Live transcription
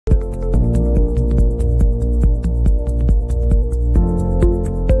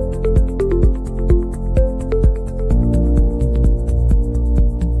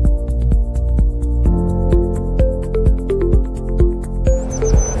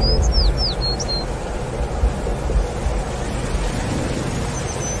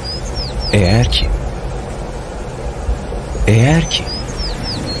Eğer ki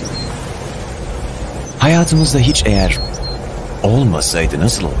hayatımızda hiç eğer olmasaydı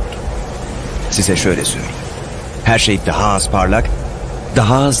nasıl olurdu? Size şöyle söyleyeyim. Her şey daha az parlak,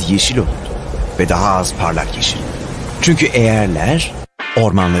 daha az yeşil olurdu ve daha az parlak yeşil. Çünkü eğerler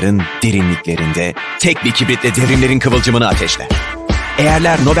ormanların derinliklerinde tek bir kibritle devrimlerin kıvılcımını ateşler.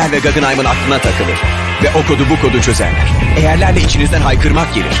 Eğerler Nobel ve Guggenheim'ın aklına takılır ve o kodu bu kodu çözerler. Eğerlerle içinizden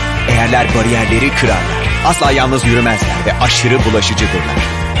haykırmak gelir. Eğerler bariyerleri kırarlar. Asla yalnız yürümezler ve aşırı bulaşıcıdırlar.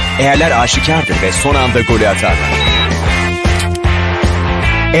 Eğerler aşikardır ve son anda golü atarlar.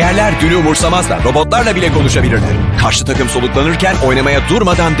 Eğerler dünü umursamazlar. Robotlarla bile konuşabilirler. Karşı takım soluklanırken oynamaya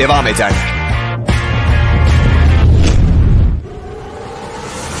durmadan devam ederler.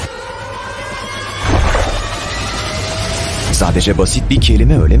 Sadece basit bir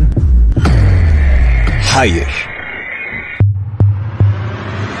kelime öyle mi? Hayır.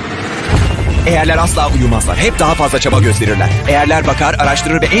 Eğerler asla uyumazlar. Hep daha fazla çaba gösterirler. Eğerler bakar,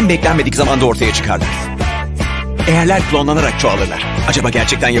 araştırır ve en beklenmedik zamanda ortaya çıkarlar. Eğerler klonlanarak çoğalırlar. Acaba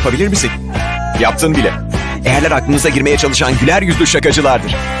gerçekten yapabilir misin? Yaptın bile. Eğerler aklınıza girmeye çalışan güler yüzlü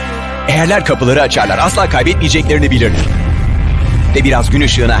şakacılardır. Eğerler kapıları açarlar. Asla kaybetmeyeceklerini bilirler. Ve biraz gün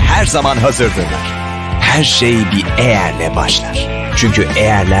ışığına her zaman hazırdırlar. Her şey bir eğerle başlar. Çünkü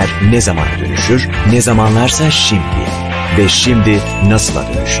eğerler ne zaman dönüşür, ne zamanlarsa şimdi. Ve şimdi nasıla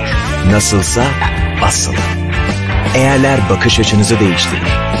dönüşür. Nasılsa asıla. Eğerler bakış açınızı değiştirir.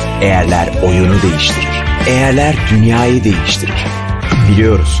 Eğerler oyunu değiştirir. Eğerler dünyayı değiştirir.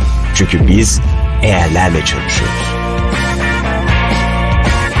 Biliyoruz. Çünkü biz eğerlerle çalışıyoruz.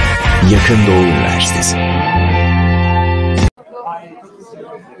 Yakın Doğu Üniversitesi.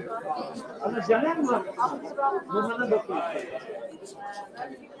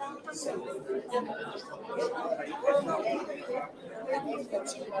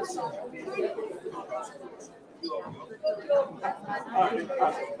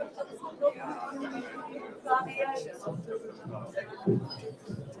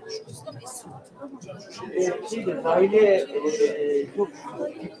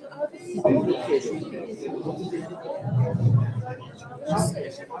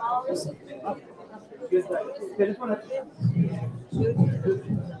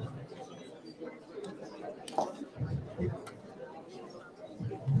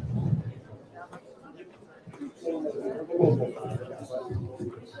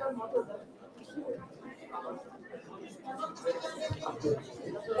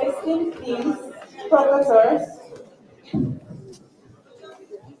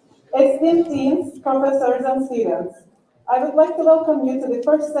 Esteemed deans, professors, and students, I would like to welcome you to the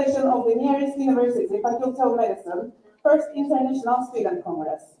first session of the nearest university Faculty of Medicine, First International Student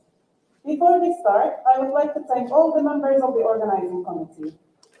Congress. Before we start, I would like to thank all the members of the organizing committee.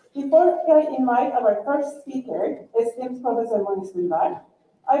 Before I invite our first speaker, esteemed Professor Munis Dündar,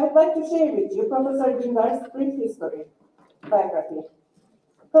 I would like to share with you Professor Dündar's brief biography.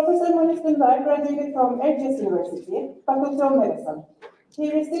 Professor Munis Dündar graduated from Ergören University, Faculty of Medicine.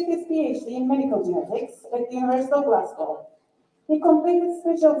 He received his PhD in medical genetics at the University of Glasgow. He completed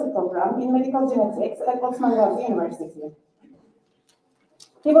specialty program in medical genetics at Osman Gazi University.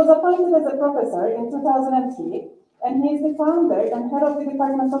 He was appointed as a professor in 2003, and he is the founder and head of the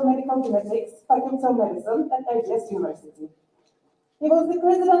Department of Medical Genetics, Faculty of Medicine at Ergören University. He was the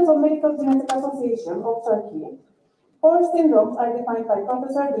president of Medical Genetic Association of Turkey. 4 syndromes are defined by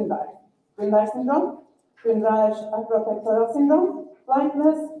Professor Dündar: Dündar syndrome, Dündar acropectoral syndrome,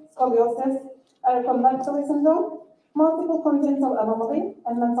 blindness, scoliosis, arachnodactyly syndrome, multiple congenital anomaly,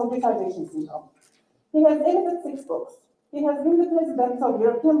 and mental retardation syndrome. He has edited 6 books. He has been the president of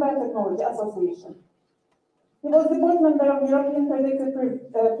European Biotechnology Association. He was the board member of European Predictive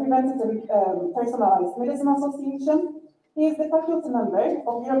Preventative Personalized Medicine Association. He is the faculty member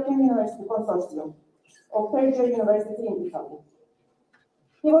of European University Consortium of Perugia University in Italy.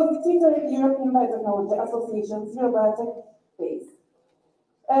 He was the tutor at the European Biotechnology Association's Eurobiotech base.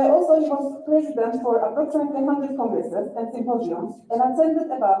 Also, he was president for approximately 100 congresses and symposiums and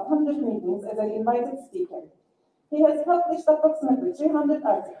attended about 100 meetings as an invited speaker. He has published approximately 300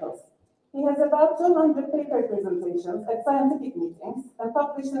 articles. He has about 200 paper presentations at scientific meetings and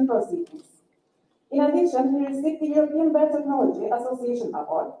published in proceedings. In addition, he received the European Biotechnology Association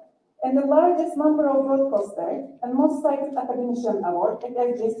Award and the largest number of broadcaster and most cited academician award at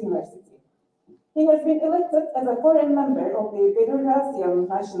Ergören University. He has been elected as a foreign member of the Belarusian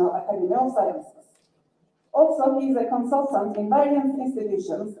National Academy of Sciences. Also, he is a consultant in various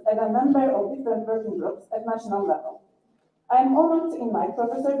institutions and a member of different working groups at national level. I am honored to invite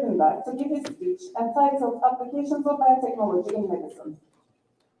Professor Dündar to give his speech entitled Applications of Biotechnology in Medicine.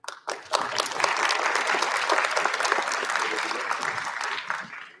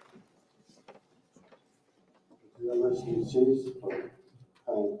 Chase for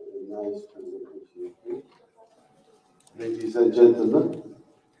kind and nice presentation. Ladies and gentlemen,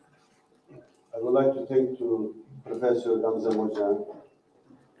 I would like to thank to Professor Gamze Hoca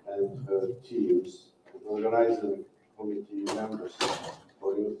and her teams, and organizing committee members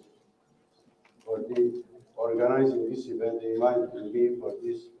for the organizing this event, inviting me for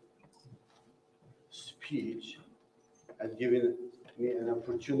this speech and giving me an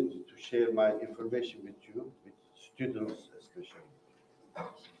opportunity to share my information with you, with students especially.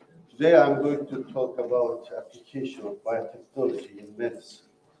 Today I'm going to talk about application of biotechnology in medicine.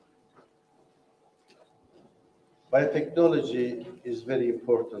 Biotechnology is a very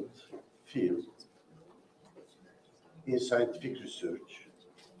important field in scientific research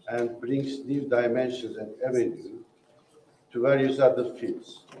and brings new dimensions and avenues to various other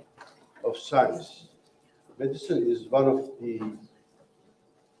fields of science. Medicine is one of the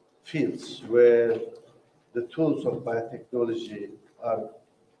fields where the tools of biotechnology are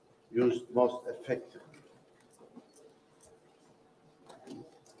used most effectively.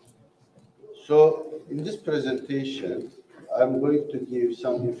 So in this presentation, I'm going to give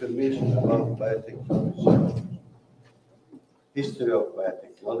some information about biotechnology, history of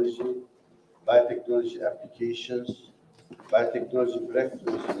biotechnology, biotechnology applications, biotechnology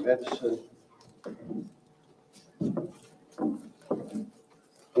breakthroughs in medicine,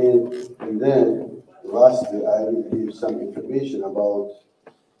 and then lastly, I will give some information about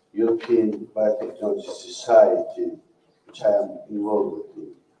European Biotechnology Society, which I am involved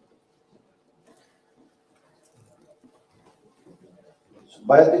in. So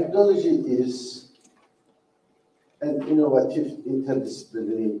biotechnology is an innovative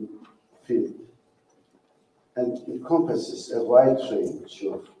interdisciplinary field and encompasses a wide range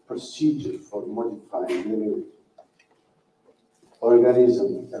of procedures for modifying living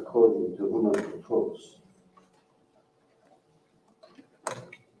organisms according to human protocols.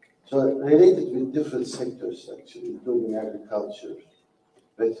 So related with different sectors actually, including agriculture,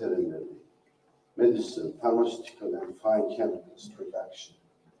 veterinary, medicine, pharmaceutical, and fine chemicals production.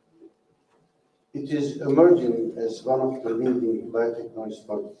 It is emerging as one of the leading biotechnologies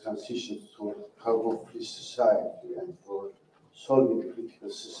for the transition to a carbon-free society and for solving critical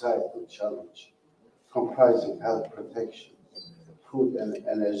societal challenge, comprising health protection, food and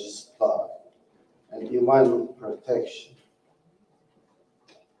energy supply, and environment protection.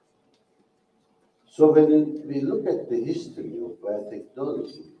 So when we look at the history of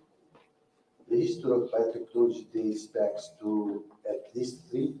biotechnology, the history of biotechnology dates back to at least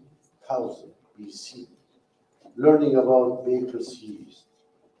 3000 BC. Learning about maker's yeast,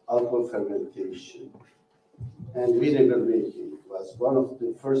 alcohol fermentation, and vinegar making was one of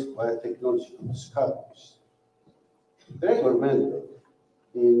the first biotechnological discoveries. Gregor Mendel,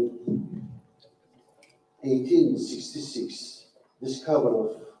 in 1866, discovered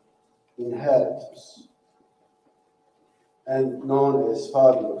of inheritance and known as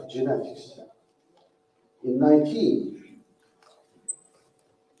father of genetics. In 19,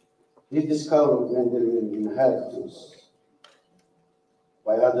 he discovered Mendelian inheritance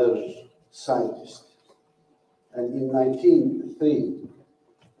by other scientists. And in 1903,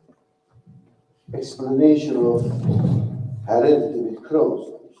 explanation of heredity with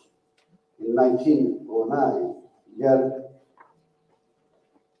chromosomes. In 1909, Yerk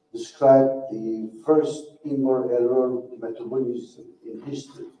described the first inborn error metabolism in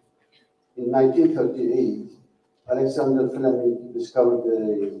history. In 1938, Alexander Fleming discovered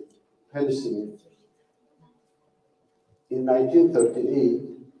the penicillin. In 1938,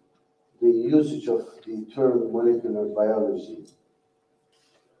 the usage of the term molecular biology.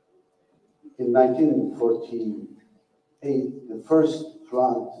 In 1948, the first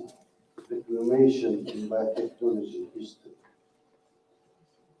plant reclamation in biotechnology history.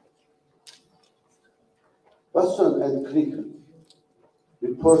 Watson and Crick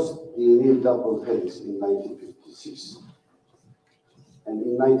reported DNA double helix in 1956. And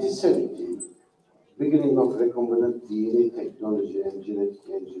in 1970, beginning of recombinant DNA technology and genetic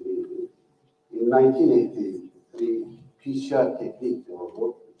engineering. In 1983, PCR technique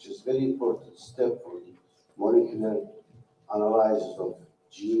developed, which is a very important step for molecular analysis of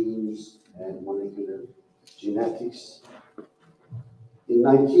genes and molecular genetics. In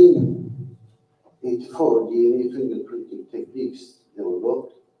 1984, DNA fingerprinting techniques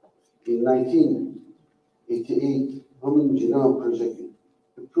developed. In 1988, Human Genome Project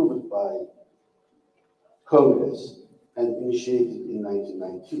approved by Congress and initiated in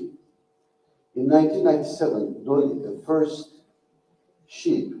 1990. In 1997, Dolly, the first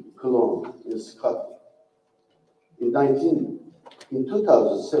sheep clone in Scotland. In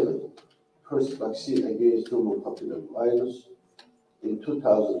 2007, first vaccine against human papillomavirus. In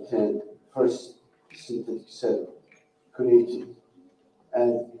 2010, first synthetic cell created,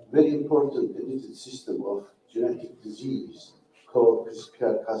 and very important edited system of genetic disease called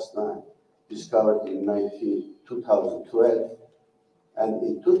CRISPR-Cas9, discovered in 2012, and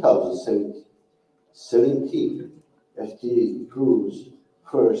in 2017, FDA approves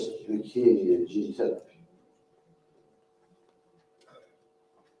first leukemia gene therapy.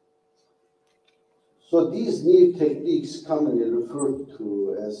 So these new techniques, commonly referred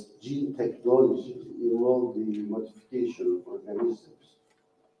to as gene technology, involve the modification of organisms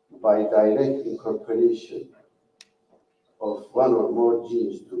by direct incorporation of one or more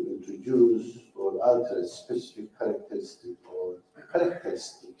genes to introduce or alter specific characteristics.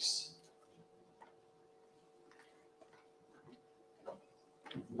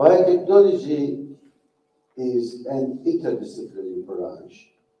 Biotechnology is an interdisciplinary branch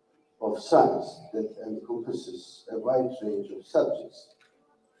of science that encompasses a wide range of subjects.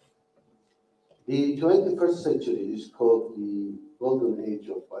 The 21st century is called the golden age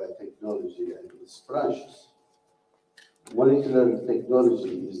of biotechnology and its branches. Molecular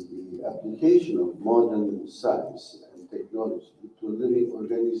technology is the application of modern science and technology to living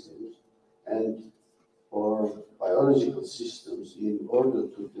organisms and or biological systems in order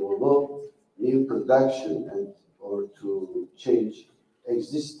to develop new production and or to change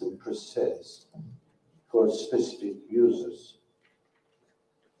existing process for specific users.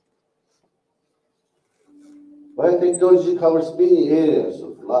 Biotechnology covers many areas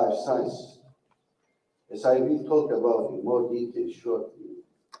of life sciences, as I will talk about in more detail shortly.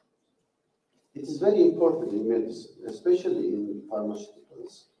 It is very important in medicine, especially in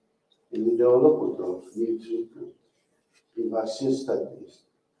pharmaceuticals, in the development of new treatment, in vaccine studies,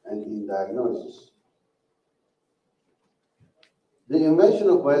 and in diagnosis. The invention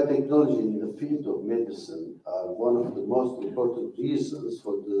of biotechnology in the field of medicine are one of the most important reasons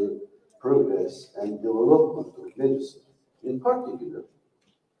for the progress and development of medicine. In particular,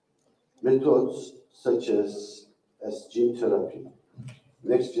 methods such as gene therapy,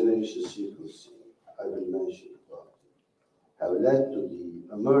 next generation sequencing, I will mention about, have led to the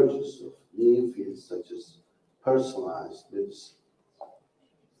emergence of new fields such as personalized medicine.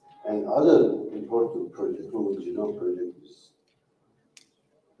 And other important project, Human Genome Project, is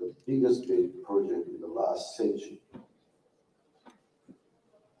the biggest big project in the last century.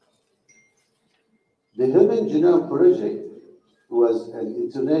 The Human Genome Project was an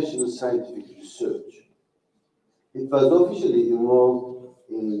international scientific research. It was officially launched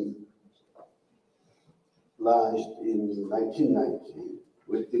in 1990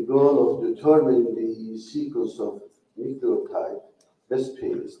 with the goal of determining the sequence of nucleotide base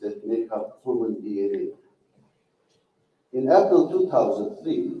pairs that make up human DNA. In April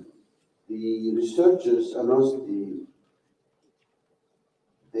 2003, the researchers announced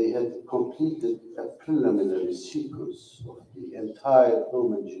they had completed a preliminary sequence of the entire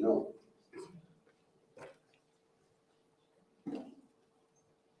human genome.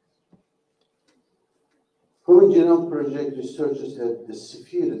 Human Genome Project researchers have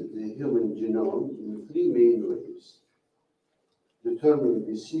deciphered the human genome in three main ways: determining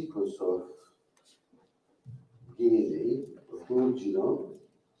the sequence of DNA, the whole genome,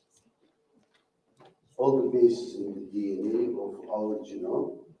 all the bases in the DNA of our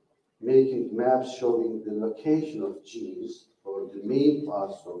genome, making maps showing the location of genes for the main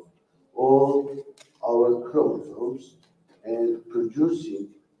parts of all our chromosomes, and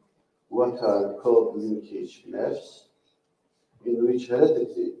producing what are called linkage maps, in which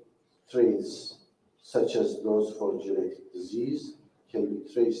hereditary traits, such as those for genetic disease, can be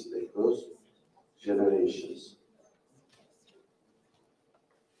traced across generations.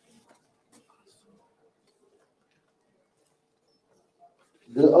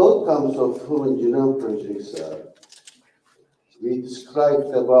 The outcomes of Human Genome Projects are, we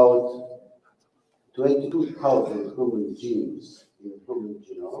described about 22,000 human genes in human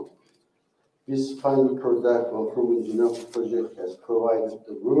genome. This final product of Human Genome Project has provided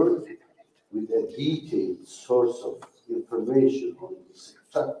the world with a detailed source of information on the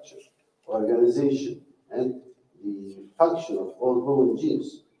structure, organization, and the function of all human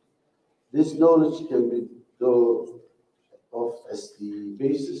genes. This knowledge can be thought of as the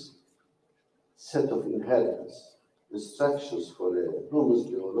basis set of inheritance, instructions for a human's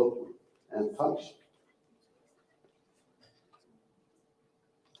development and function.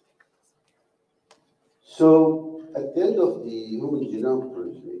 So, at the end of the Human Genome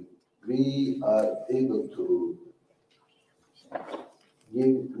Project, we are able to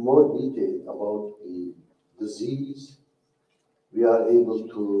give more detail about the disease. We are able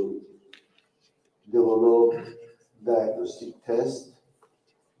to develop diagnostic tests.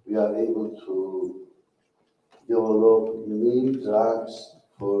 We are able to develop new drugs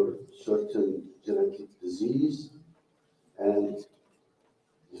for certain genetic disease, and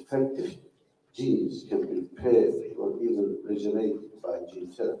effective genes can be repaired or even regenerated by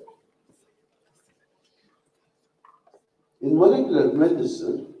gene therapy. In molecular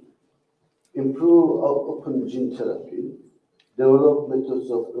medicine, improve open gene therapy, develop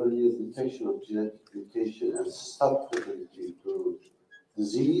methods of earlier detection of genetic mutation and susceptibility to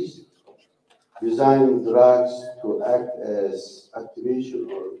disease, design drugs to act as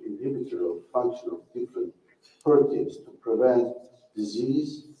activation or inhibitor of function of different proteins to prevent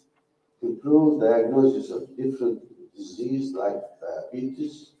disease, improve diagnosis of different disease like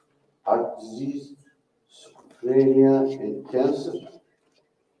diabetes, heart disease, schizophrenia, and cancer,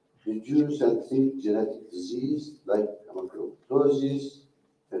 reduce and treat genetic disease like amyloidosis,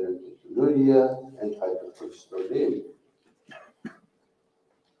 phenylketonuria, and hypercholesterolemia.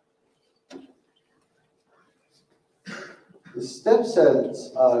 The stem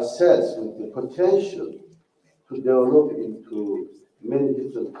cells are cells with the potential to develop into many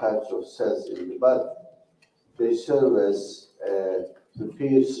different types of cells in the body. They serve as a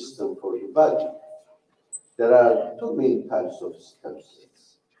repair system for the body. There are two main types of stem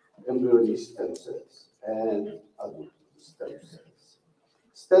cells: embryonic stem cells and adult stem cells.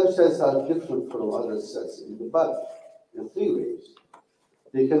 Stem cells are different from other cells in the body in three ways.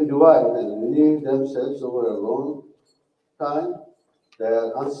 They can divide and renew themselves over a long time. They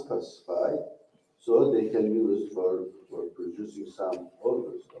are unspecified, so they can be used for producing some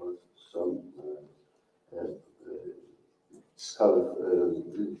organs or some discovered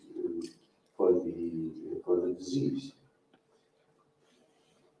for the disease.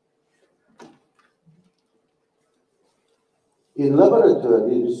 In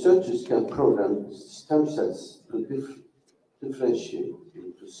laboratory, researchers can program stem cells to differentiate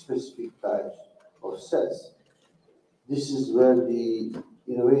into specific types of cells. This is where the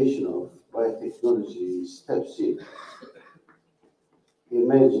innovation of biotechnology steps in.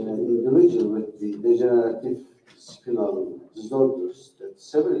 Imagine an individual with the degenerative spinal disorders that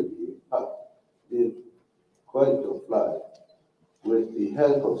severely impact their quality of life. With the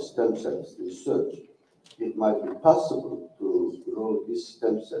help of stem cells research, it might be possible to grow these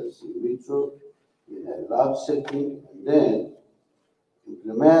stem cells in vitro in a lab setting and then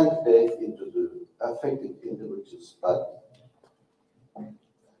implement that into the affected individual's body.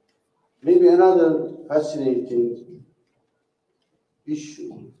 Maybe another fascinating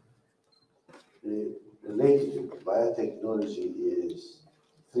issue related to biotechnology is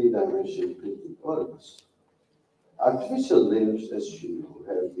three-dimensional printed organs. Artificial limbs, as you know,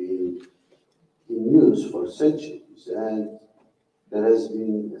 have been in use for centuries, and there has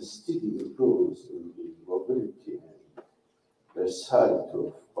been a steady improvement in the mobility and versatility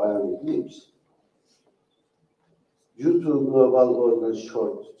of bionic limbs. Due to global organ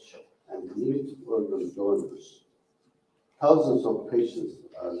shortage and limited organ donors, thousands of patients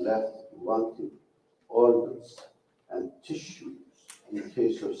are left wanting organs and tissues in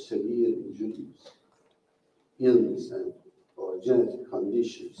case of severe injuries, illness, or genetic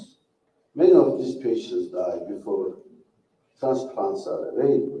conditions. Many of these patients die before transplants are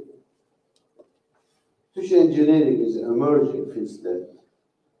available. Tissue engineering is an emerging field that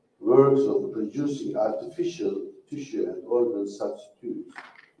works on producing artificial tissue and organ substitutes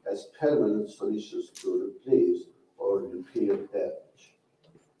as permanent solutions to replace or repair damage.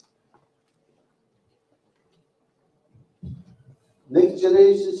 Next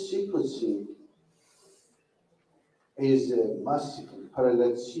generation sequencing is a massive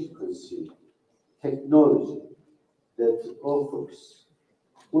parallel sequencing technology that offers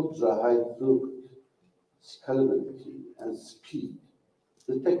ultra-high throughput, scalability, and speed.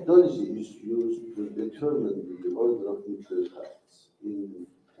 The technology is used to determine the order of nucleotides in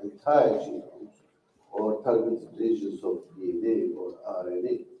entire genomes or targeted regions of DNA or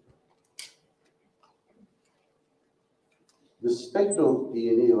RNA. The spectrum of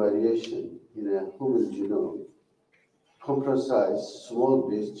DNA variation in a human genome comprises small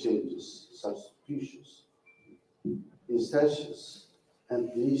base changes, substitutions, insertions, and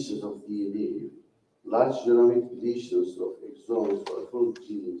deletions of DNA, large genomic deletions of exons or full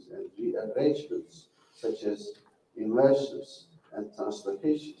genes, and rearrangements such as inversions and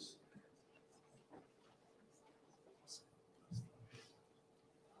translocations.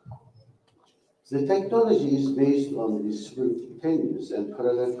 The technology is based on the simultaneous and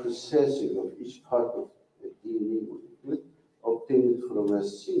parallel processing of each part of a DNA molecule obtained from a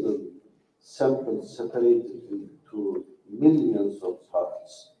single sample separated into millions of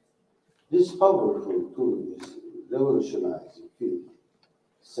parts. This powerful tool is revolutionizing fields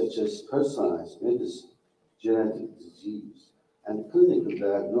such as personalized medicine, genetic disease, and clinical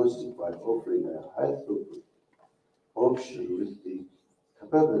diagnostic by offering a high-throughput option with the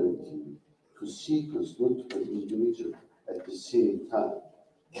capability to sequence multiple individuals at the same time.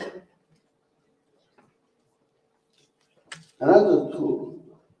 Another tool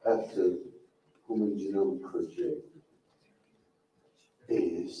after Human Genome Project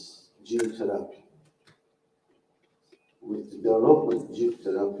is gene therapy. With the development of gene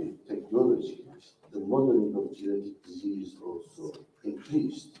therapy technologies, the modeling of genetic disease also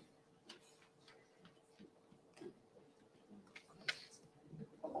increased.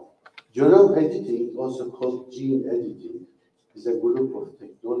 Genome editing, also called gene editing, is a group of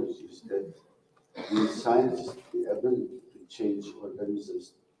technologies that give scientists the ability to change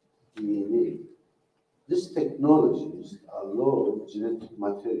organisms' DNA. These technologies allow genetic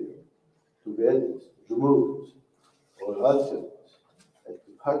material to be edited, removed, or altered at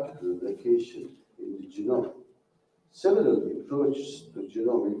the particular location in the genome. Several approaches to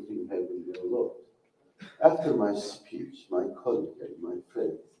genome editing have been developed. After my speech, my colleague and my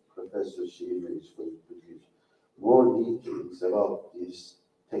friend, Professor Şehime, is going to give more details about this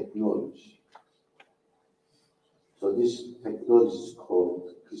technology. So this technology is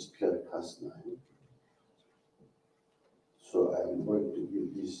called CRISPR-Cas9. So I'm going to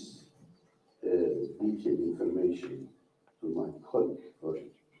give this detailed information to my colleague for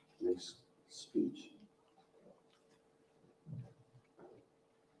next speech.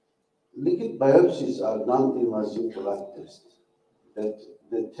 Liquid biopsies are non-invasive blood tests that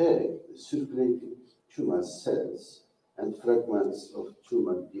detect circulating tumor cells and fragments of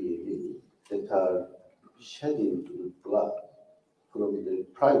tumor DNA that are shed into the blood from the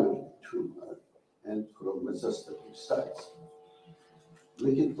primary tumor and from metastatic sites.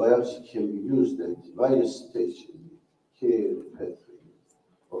 Liquid biopsy can be used at various stages in the care pathway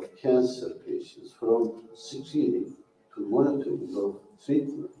of cancer patients, from screening to monitoring of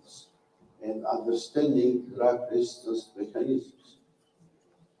treatments and understanding drug resistance mechanisms.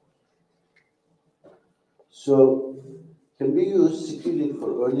 So, can be used screening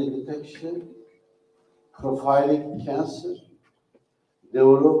for early detection, profiling cancer,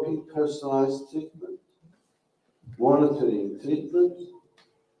 developing personalized treatment, monitoring treatment,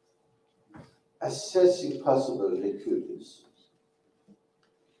 assessing possible recurrence.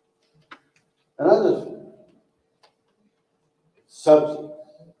 Another subject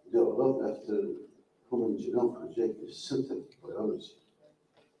developed after Human Genome Project is synthetic biology.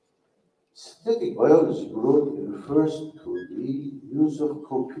 Synthetic biology broadly refers to the use of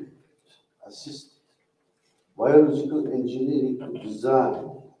computer-assisted biological engineering to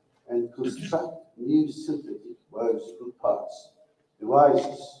design and construct new synthetic biological parts,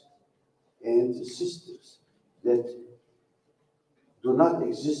 devices, and systems that do not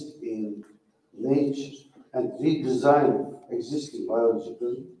exist in nature and redesign existing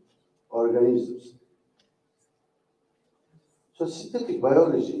biological organisms. So synthetic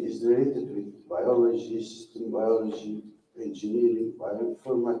biology is related with biology, system biology, engineering,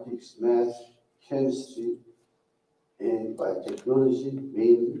 bioinformatics, math, chemistry, and biotechnology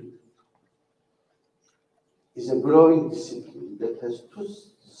mainly. Is a growing discipline that has two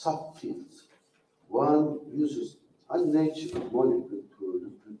subfields. One uses unnatural molecules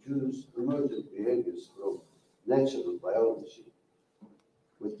to reproduce emergent behaviors from natural biology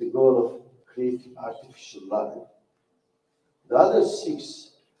with the goal of creating artificial life. The other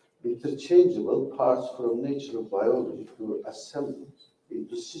seeks interchangeable parts from natural biology to assemble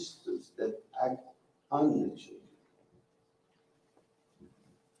into systems that act unnaturally.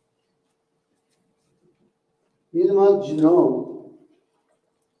 Minimal genome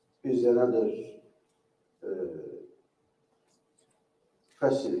is another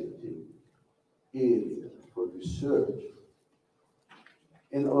fascinating area for research.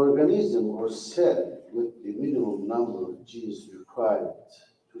 An organism or cell with the minimum number of genes required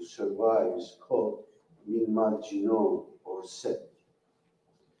to survive is called minimal genome or cell.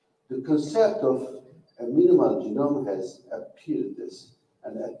 The concept of a minimal genome has appeared as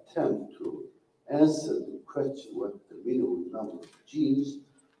an attempt to answer the question what the minimum number of genes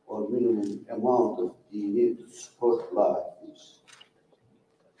or minimum amount of DNA to support life is.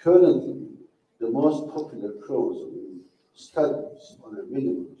 Currently, the most popular chromosome in studies on a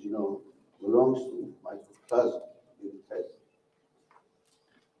minimum genome belongs to mycoplasma in head.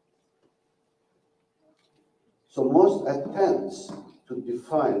 So most attempts to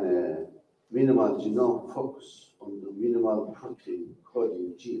define a minimal genome focus on the minimal protein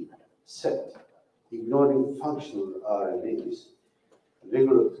coding gene set, ignoring functional RNAs,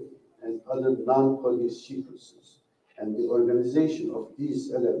 regulatory and other non-coding sequences, and the organization of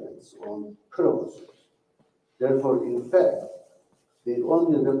these elements on chromosomes. Therefore, in fact, they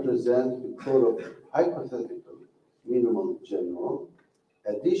only represent the core of hypothetical minimal genome.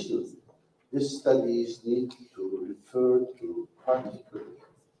 Additionally, these studies need to refer to particular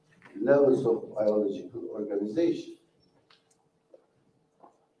levels of biological organization.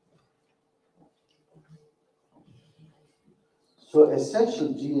 So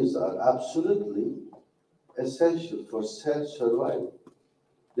essential genes are absolutely essential for cell survival.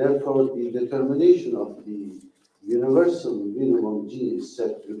 Therefore, the determination of the universal minimum gene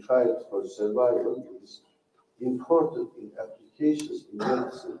set required for survival is important in applications in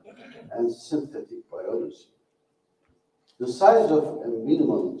medicine and synthetic biology. The size of a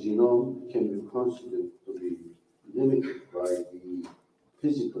minimal genome can be considered to be limited by the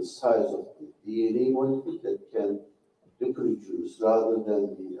physical size of the DNA molecule that can reproduce rather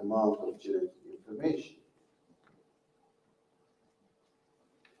than the amount of genetic information.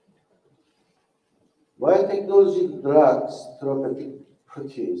 Biotechnology drugs, therapeutic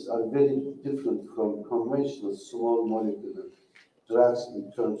proteins are very different from conventional small molecular drugs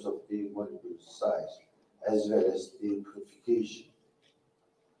in terms of their molecular size, as well as their purification,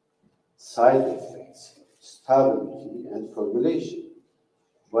 side effects, stability, and formulation.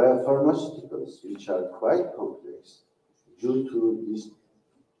 Biopharmaceuticals, which are quite complex due to these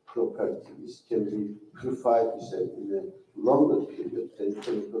properties, can be purified in a longer period than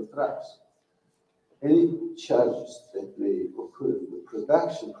chemical drugs. Any charges that may occur in the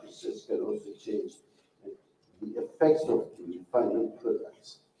production process can also change the effects of the final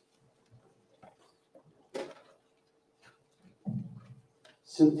products.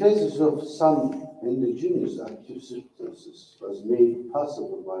 Synthesis of some endogenous active substances was made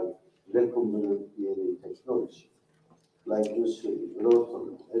possible by recombinant DNA technology, like insulin, growth,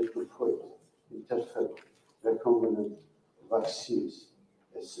 erythropoietin, interferon, recombinant vaccines,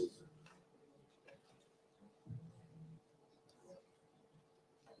 etc.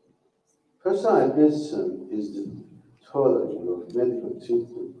 Personalized medicine is the tailoring of medical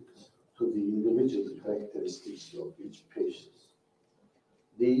treatment to the individual characteristics of each patient.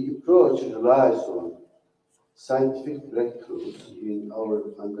 The approach relies on scientific breakthroughs in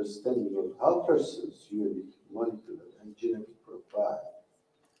our understanding of how persons' unique molecular and genetic profile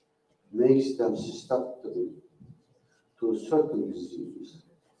makes them susceptible to certain diseases.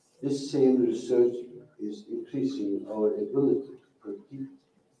 This same research is increasing our ability to predict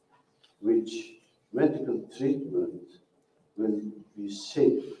which medical treatment will be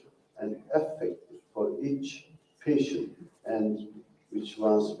safe and effective for each patient and which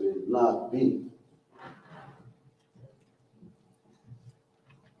ones will not be.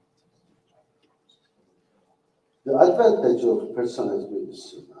 The advantage of personalized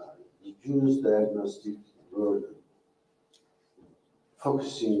medicine are reduced diagnostic burden,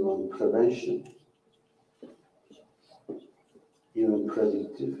 focusing on prevention, even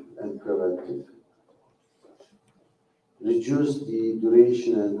predictive and preventive, reduce the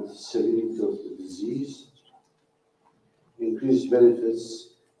duration and severity of the disease, increase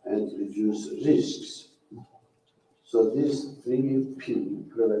benefits, and reduce risks. So these three P,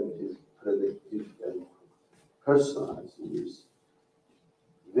 preventive, predictive, and personalized, is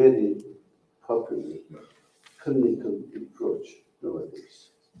very popular clinical approach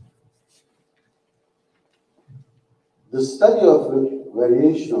nowadays. The study of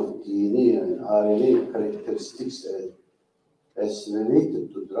variation of DNA and RNA characteristics as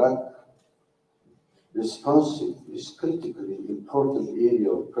related to drug responsive is critically important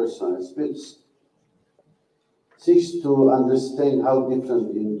area of personalized medicine. Seeks to understand how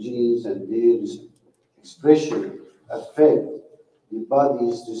different genes and their expression affect the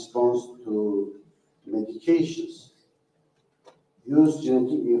body's response to medications. Use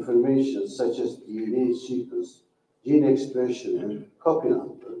genetic information such as DNA sequence, gene expression, and copy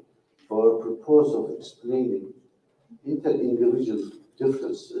number for purpose of explaining inter-individual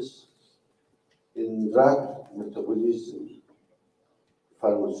differences in drug metabolism,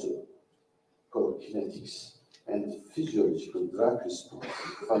 pharmacokinetics, and physiological drug response,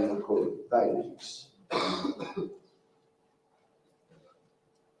 pharmacodynamics.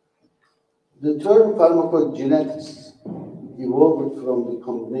 The term pharmacogenetics evolved from the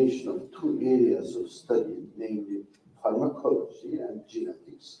combination of two areas of study, namely pharmacology and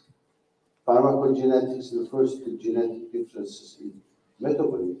genetics. Pharmacogenetics refers to genetic differences in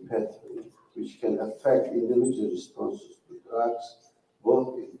metabolic pathway, which can affect individual responses to drugs,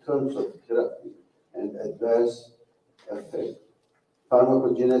 both in terms of therapy and adverse effect.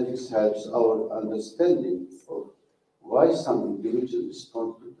 Pharmacogenetics helps our understanding of why some individuals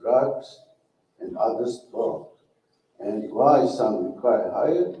respond to drugs and others don't. And why some require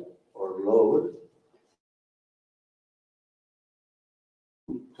higher or lower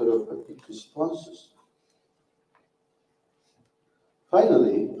therapeutic responses.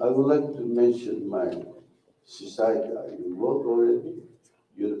 Finally, I would like to mention my society I'm involved already,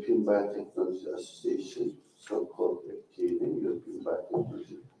 European Biotechnology Association, so-called FTA, European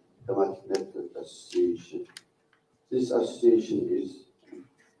Biotechnology Thematic Network Association. This association is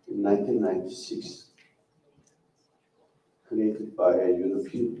in 1996 created by a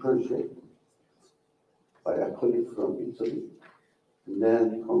European project by a colleague from Italy, and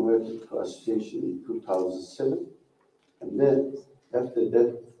then converted to association in 2007. And then after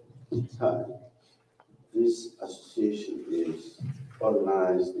that time, this association is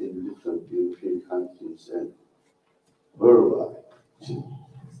organized in different European countries and worldwide.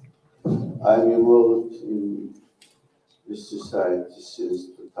 I'm involved in this society since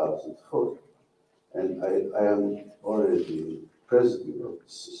 2004, and I am already president of the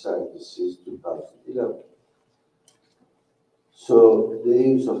society since 2011. So the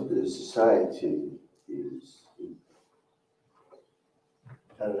aims of the society is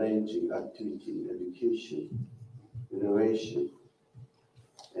arranging activity in education, innovation,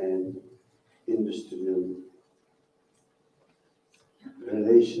 and industrial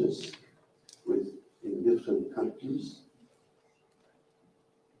relations in different countries.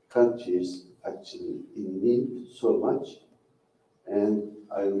 Countries actually in need so much, and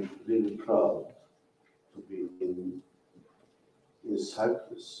I'm really proud to be in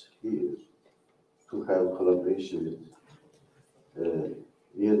Cyprus here to have collaboration with the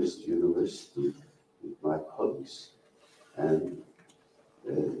nearest university, with my colleagues, and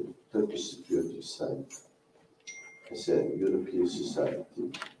Turkish security side as a European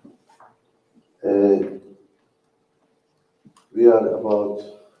society. We are about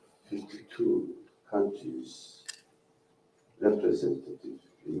 52 countries represented.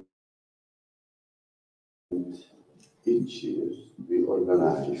 And each year we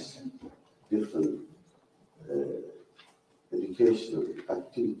organize different educational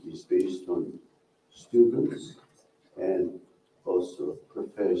activities based on students and also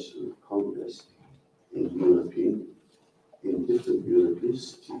professional congress in different European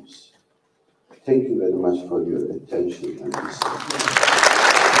cities. Thank you very much for your attention and listening.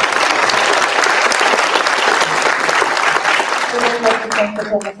 We would like to thank the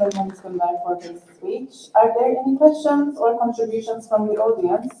Professor Dündar for his speech. Are there any questions or contributions from the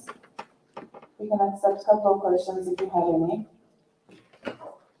audience? We can accept a couple of questions if you have any.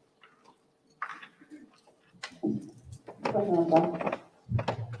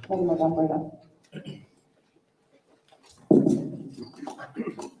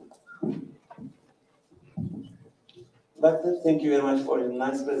 Doctor, thank you very much for your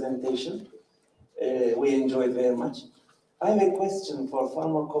nice presentation. We enjoyed very much. I have a question for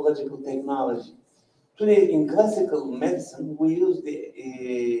pharmacological technology. Today, in classical medicine, we use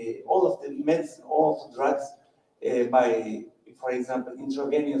all of the medicine, all of the drugs by, for example,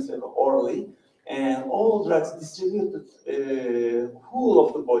 intravenous or orally, and all drugs distributed whole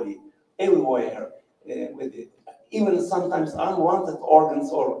of the body, everywhere, with it. Even sometimes unwanted organs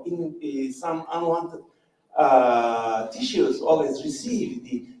or in some unwanted tissues always receive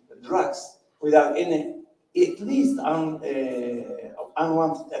the drugs without any, at least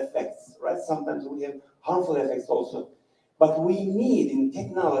unwanted effects, right? Sometimes we have harmful effects also. But we need in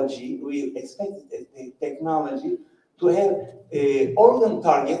technology, we expect technology to have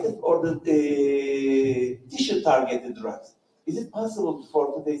organ-targeted or the tissue-targeted drugs. Is it possible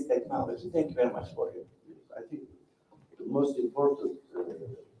for today's technology? Thank you very much for it. I think the most important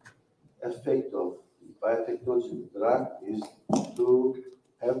effect of biotechnology drug is to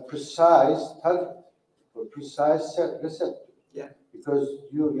have precise target for precise receptor. Yeah. Because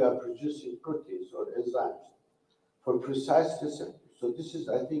you are producing proteins or enzymes for precise receptor. So this is,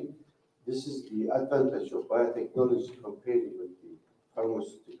 I think, this is the advantage of biotechnology compared with the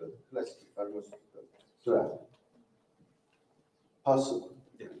pharmaceutical, classic pharmaceutical drug. Possible.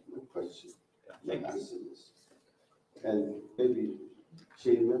 Yeah. No question. Yeah. Answer this. And maybe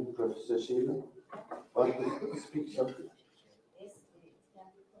Şehime, Professor Şehime, want to speak something? Yes, it can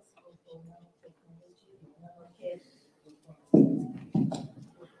be possible for nanotechnology, nanocare.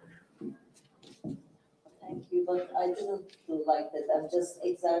 Thank you, but I didn't do like that. I'm just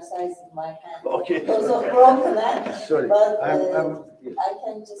exercising my hand. Okay. Because of broken hand. Sorry. But Yes. I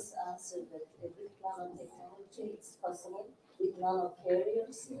can just answer that with nanotechnology, it's possible with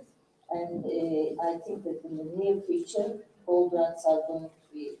nanocarriers. And I think that in the near future, all drugs are going to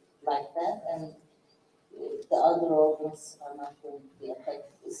be like that. And the other organs are not going to be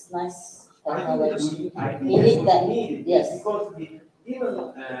affected. It's nice technology. We need that. Yes. Because even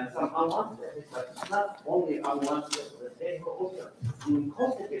some unwanted, but not only unwanted, but they also in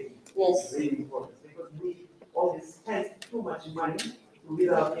complicated. Yes. Really important because we always spend too much money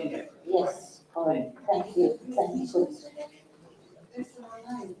without any effort. Yes. All right. Thank you. Thank you.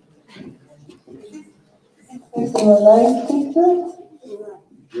 Is there a live picture?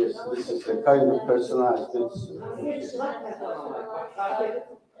 Yes, this is the kind of personalized medicine.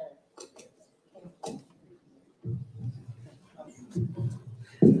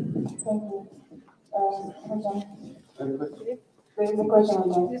 Thank you. There is a question on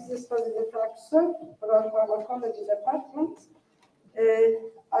that. This is for the professor from pharmacology department.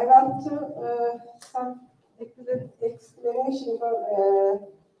 I want to some explanation for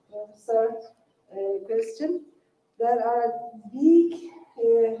third question. There are big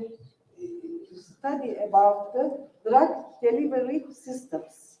study about the drug delivery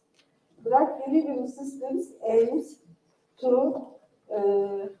systems. Drug delivery systems aims to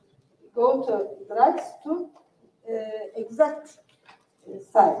go to drugs to exact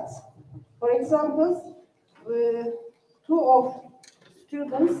sites. For example, two of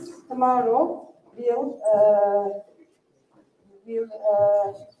students tomorrow will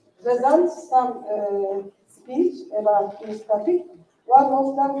present some speech about this topic. One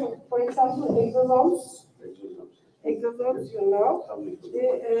of them, for example, exosomes, you know,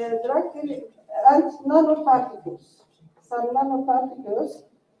 the drug and nanoparticles. Some nanoparticles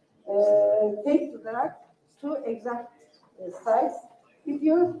take the drug to exact sites. If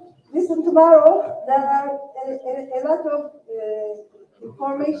you listen tomorrow, there are a lot of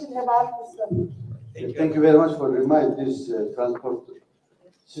information about this topic. Thank you very much for reminding this transport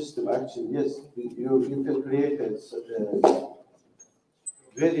system. Actually, yes, you can create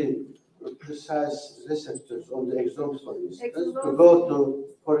very precise receptors on the exomes, for instance, to go to,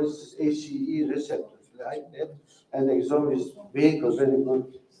 for instance, ACE receptors like that, and the exome is vehicle, very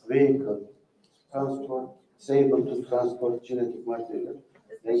good vehicle, transport, it's able to transport genetic material.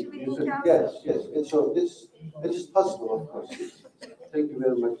 Yes, and so it is possible, of course. Thank you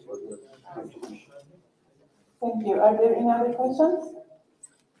very much for your contribution. Thank you. Are there any other questions?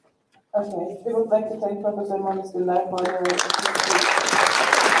 Okay, we would like to thank Professor Munis Dündar for her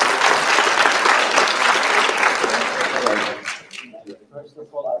First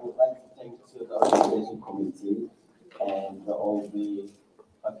of all, I would like to thank the organization committee and all the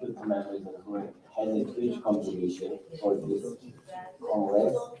faculty members who had a huge contribution for this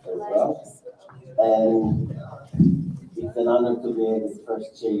Congress as well. And it's an honor to be the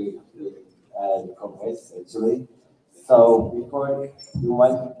first chair at the Congress, actually. So before you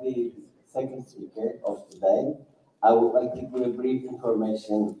might be the second speaker of today, I would like to give a brief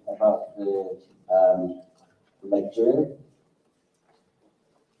information about the lecture.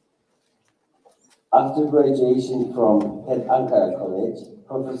 After graduation from Ankara College,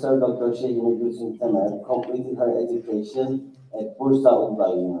 Professor Dr. Şehime Temel completed her education at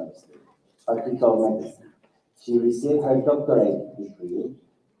Uluslararası University, Faculty of Medicine. She received her doctorate degree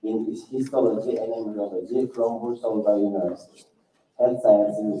in histology and embryology from Uluslararası University, Health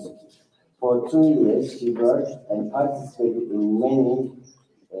Science Institute. For 2 years, she worked and participated in many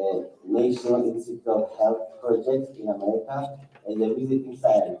National Institute of Health projects in America as a visiting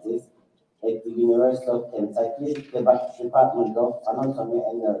scientist at the University of Kentucky, Department of Anatomy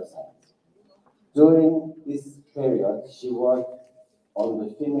and Neuroscience. During this period, she worked on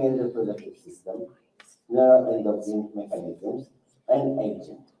the female reproductive system, neuroendocrine mechanisms, and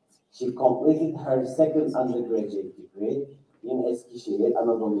aging. She completed her second undergraduate degree in Eskişehir,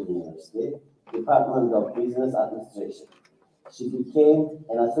 Anadolu University, Department of Business Administration. She became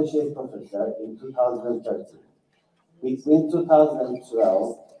an associate professor in 2013. Between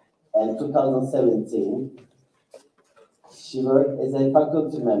 2012 and 2017, she worked as a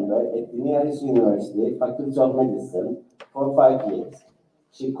faculty member at the nearest university, Faculty of Medicine, for 5 years.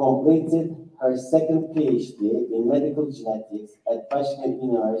 She completed her second PhD in medical genetics at Başkent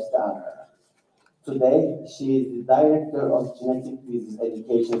University, Ankara. Today, she is the director of Genetic Disease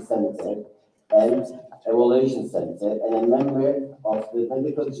Education Center and Evaluation Center and a member of the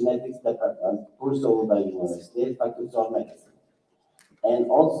Medical Genetics Department, Uluslararası University, Faculty of Medicine. And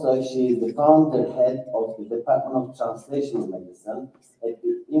also, she is the founder head of the Department of Translational Medicine at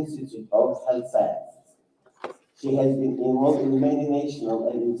the Institute of Health Sciences. She has been involved in many national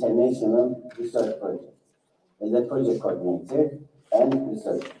and international research projects as a project coordinator and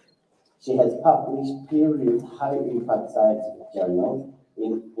researcher. She has published peer-reviewed high-impact scientific journals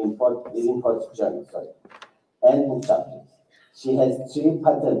in important journals, and book chapters. She has 3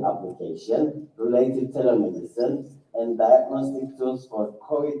 patent applications related to telemedicine and diagnostic tools for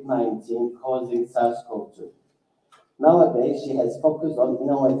COVID-19 causing SARS-CoV-2. Nowadays, she has focused on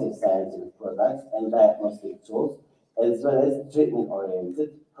innovative scientific products and diagnostic tools, as well as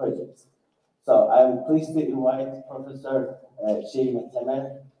treatment-oriented projects. So I'm pleased to invite Professor Şehime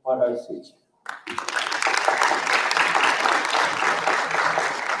Temel for her speech.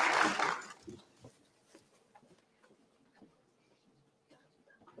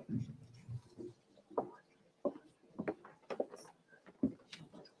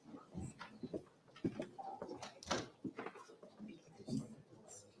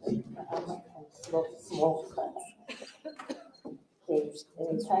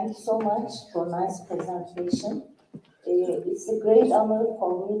 Thank you so much for nice presentation. It's a great honor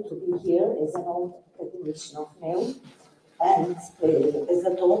for me to be here as an old academician of NEU and as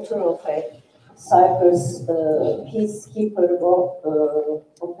a daughter of a Cyprus peacekeeper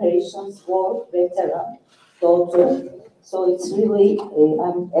operations war veteran daughter. So it's really,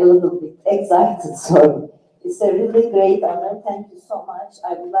 I'm a little bit excited, sorry. It's a really great honor. Thank you so much.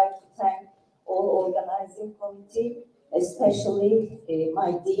 I would like to thank all organizing committee, especially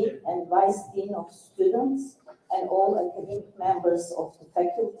my dean and vice dean of students and all academic members of the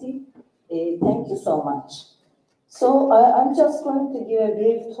faculty. Thank you so much. So I'm just going to give a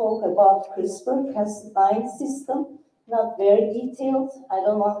brief talk about CRISPR-Cas9 system, not very detailed. I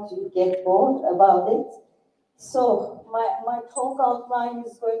don't want you to get bored about it. So my talk outline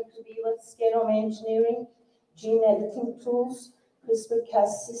is going to be what's genome engineering, gene editing tools,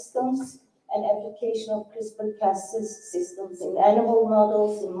 CRISPR-Cas systems, and application of CRISPR-Cas systems in animal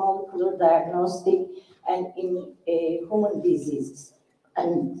models, in molecular diagnostic, and in human diseases.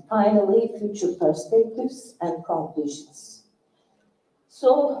 And finally, future perspectives and conclusions.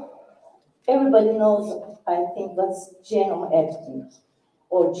 So everybody knows, I think, what's genome editing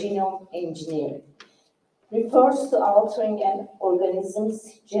or genome engineering. Refers to altering an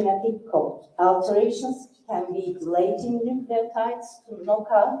organism's genetic code. Alterations can be deleting nucleotides to knock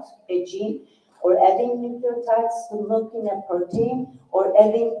out a gene, or adding nucleotides to knock in a protein, or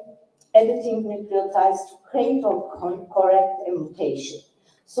editing nucleotides to create or correct a mutation.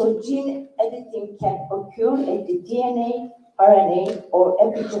 So gene editing can occur at the DNA, RNA, or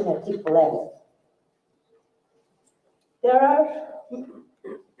epigenetic level. There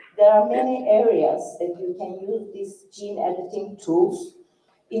are many areas that you can use these gene editing tools.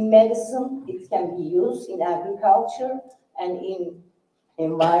 In medicine, it can be used in agriculture and in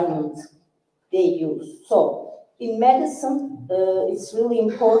environment they use. So in medicine, it's really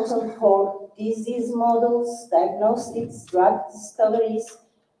important for disease models, diagnostics, drug discoveries,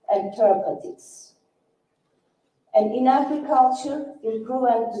 and therapeutics. And in agriculture, improve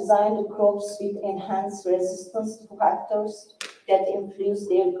and design the crops with enhanced resistance to factors that influence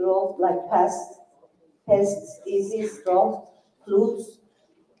their growth, like pests, disease, drought, floods,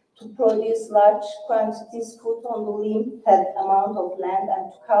 to produce large quantities food on the limited amount of land,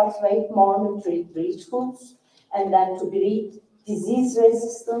 and to cultivate more nutrient-rich foods, and then to breed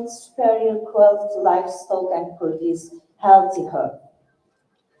disease-resistant, superior quality livestock and produce healthy herb.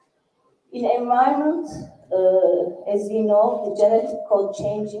 In environment, as we know, the genetic code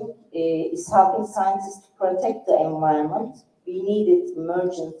changing is helping scientists to protect the environment. We need its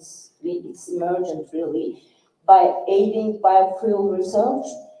emergence, it's emergent really, by aiding biofuel research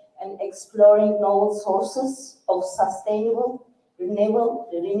and exploring novel sources of sustainable, renewable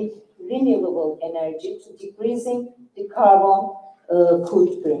energy to decreasing the carbon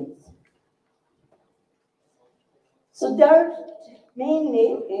footprint. So there are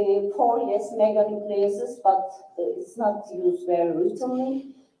mainly 4 meganucleases, but it's not used very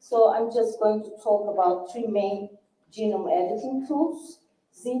routinely. So I'm just going to talk about 3 main genome editing tools: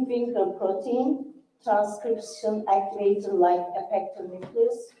 zinc finger protein, transcription activator like effector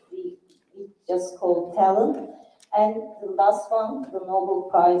nucleus, we just call TALEN, and the last one, the Nobel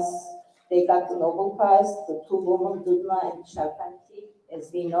Prize. They got the Nobel Prize, the 2 women, Dündar and Çerkez,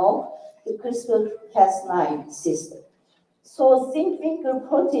 as we know, the CRISPR-Cas9 system. So zinc finger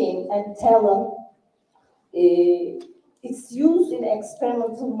protein and TALEN, it's used in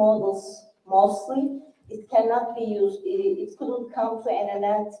experimental models mostly. It cannot be used, it couldn't come to an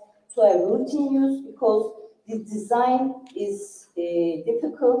end to a routine use because the design is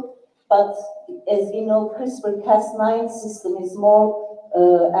difficult, but as we know, CRISPR-Cas9 system is more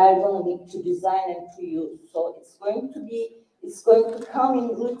ergonomic to design and to use. So it's going to come in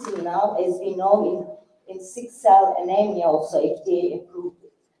routine now, as we know, in sickle-cell anemia also, FDA approved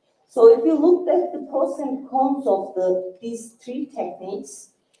it. So if you look at the pros and cons of these 3 techniques,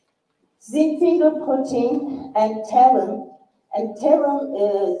 zinc finger protein and TALEN And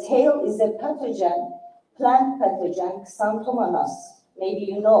tail is a pathogen, plant pathogen, Xanthomonas. Maybe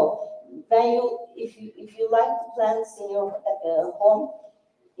you know. If you like the plants in your home,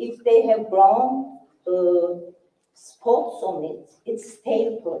 if they have brown spots on it, it's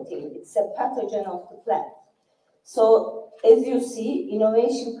tail protein. It's a pathogen of the plant. So as you see,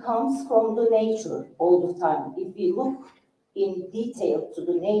 innovation comes from the nature all the time. If we look in detail to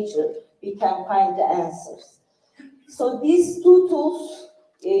the nature, we can find the answers. So these two tools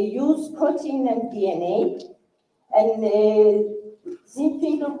use protein and DNA, and zinc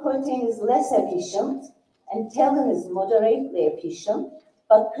finger protein is less efficient, and talon is moderately efficient,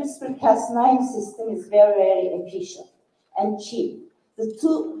 but CRISPR-Cas9 system is very, very efficient and cheap.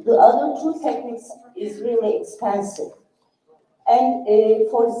 The other two techniques is really expensive. And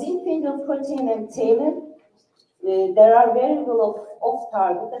for zinc finger protein and talon, there are variable of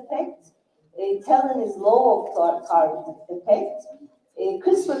off-target effect. Talon is low off-target effect.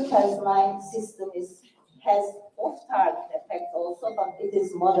 CRISPR-Cas9 system has off-target effect also, but it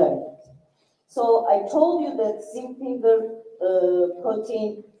is moderate. So I told you that zinc finger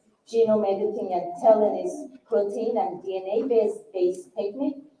protein genome editing and talon is protein and DNA-based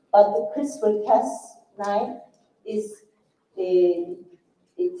technique, but the CRISPR-Cas9 is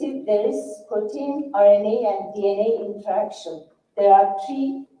there is protein, RNA, and DNA interaction. There are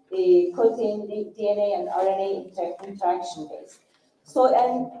three protein, DNA, and RNA interaction based. So,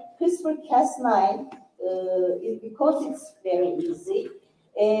 and CRISPR-Cas9, because it's very easy,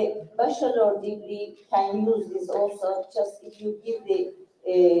 a bachelor degree can use this also. Just if you give the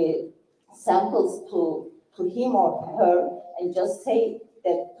samples to him or her and just say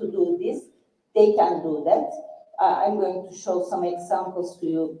that to do this, they can do that. I'm going to show some examples to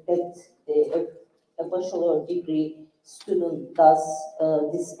you that a bachelor degree student does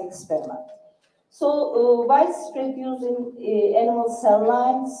this experiment. So widespread use in animal cell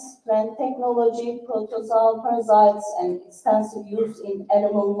lines, plant technology, protozoal parasites, and extensive use in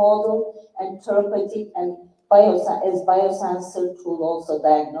animal model and therapeutic and as biosensor tool, also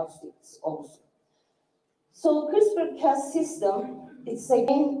diagnostics also. So CRISPR-Cas system, it's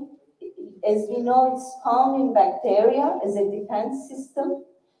again, as we know, it's found in bacteria as a defense system.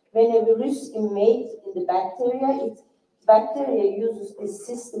 When a virus invades in the bacteria, bacteria uses this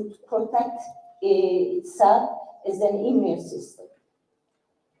system to protect itself as an immune system.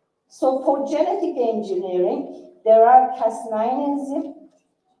 So for genetic engineering, there are Cas9 enzyme,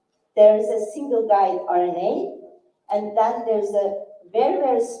 there is a single guide RNA, and then there's a very,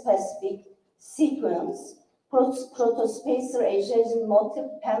 very specific sequence, protospacer adhesion motif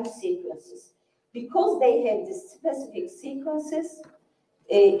PAM sequences. Because they have these specific sequences,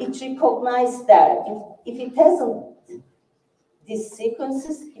 it recognizes that. If it hasn't these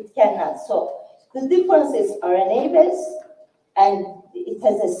sequences, it cannot. So the difference is RNA based, and it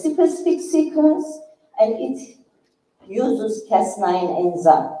has a specific sequence, and it uses Cas9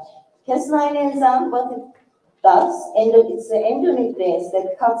 enzyme. Cas9 enzyme, what it does, and it's an endonuclease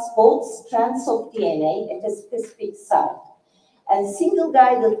that cuts both strands of DNA at a specific site. And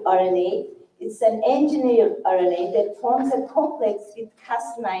single-guided RNA, it's an engineered RNA that forms a complex with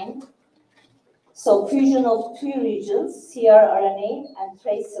Cas9. So fusion of two regions, cRNA and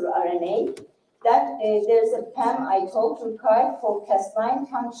tracer RNA. That there's a PAM I told required for Cas9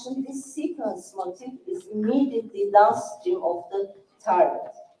 function. This sequence motif is immediately downstream of the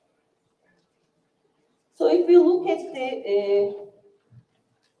target. So if we look at the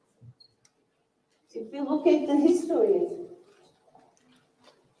history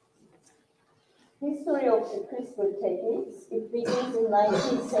of the CRISPR techniques, it begins in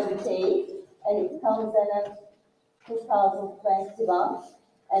 1978 and it comes in 2021,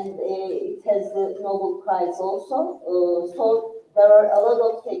 and it has the Nobel Prize also. So there are a lot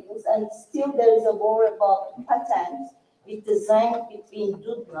of techniques, and still there is a war about patents with the Zyme between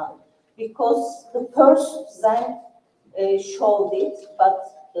Dündar, because the first Zyme showed it, but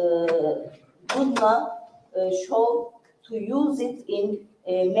Dündar showed to use it in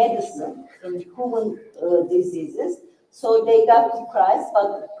medicine, in human diseases. So they got the prize,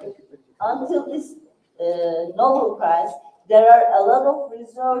 but until this Nobel Prize, there are a lot of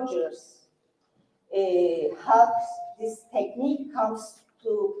researchers how this technique comes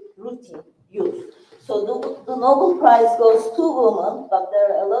to routine use. So the Nobel Prize goes to women, but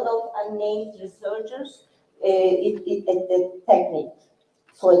there are a lot of unnamed researchers at the technique.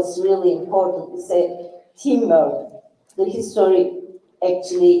 So it's really important. It's a teamwork. The history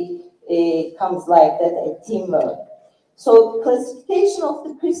actually comes like that, a teamwork. So classification of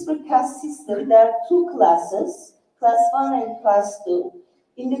the CRISPR-Cas system, there are two classes, class 1 and class 2.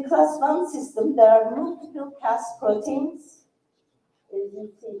 In the class 1 system, there are multiple Cas proteins as you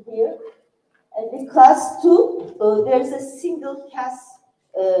see here. And the class 2, there's a single Cas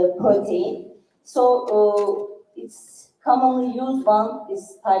protein. So it's commonly used one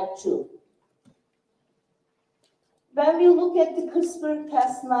is type 2. When we look at the CRISPR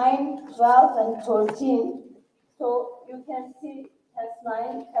Cas9, 12, and 13, so you can see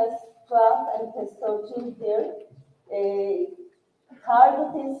Cas9, Cas12, and Cas13 here.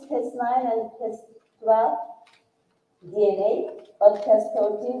 Target is Cas9 and Cas12 DNA, but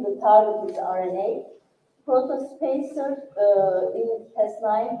Cas13, the target is RNA. Protospacer in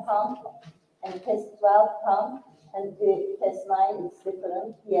Cas9 pump and Cas12 pump, and the Cas9 is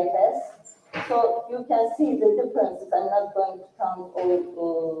different, PFS. So you can see the differences. I'm not going to count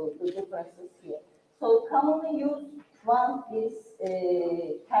all the differences here. So commonly used one is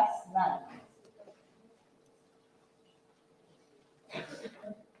Cas9.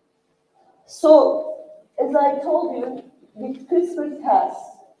 So, as I told you, with CRISPR-Cas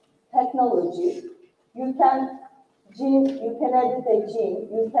technology, you can edit a gene,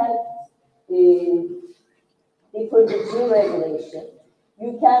 you can defer the gene regulation,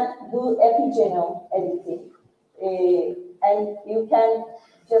 you can do epigenome editing, and you can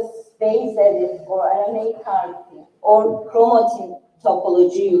just base edit or RNA targeting, or chromatin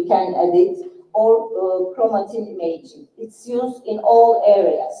topology you can edit, or chromatin imaging. It's used in all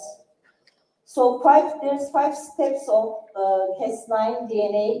areas. So there's 5 steps of Cas9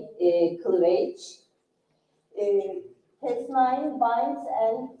 DNA cleavage. Cas9 binds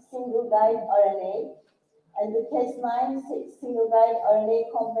and single guide RNA, and the Cas9 single guide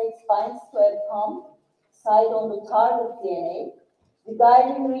RNA complex binds to a pump site on the target DNA. The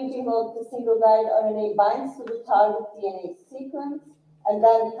guiding region of the single guide RNA binds to the target DNA sequence, and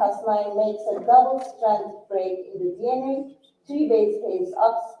then Cas9 makes a double-stranded break in the DNA, 3 base pairs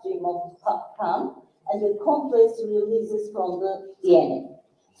upstream of the pump, and the complex releases from the DNA.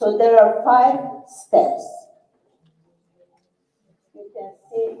 So there are 5 steps. You can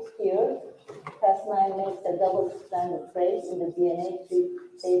see here, Cas9 makes a double-stranded break in the DNA, 3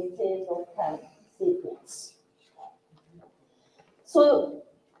 base pairs of sequence. So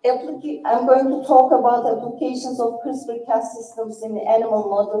I'm going to talk about applications of CRISPR-Cas systems in animal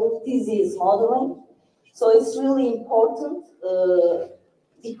modeling, disease modeling. So it's really important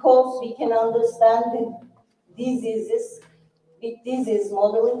because we can understand the diseases. With disease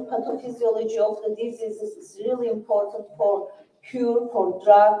modeling, pathophysiology of the diseases is really important for cure, for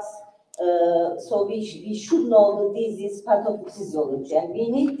drugs. So we should know the disease pathophysiology, and we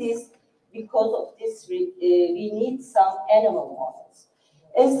need this because of this. We need some animal models.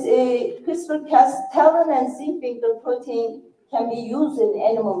 As CRISPR-Cas talon and zinc finger protein can be used in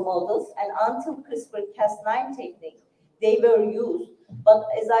animal models, and until CRISPR-Cas9 technique, they were used. But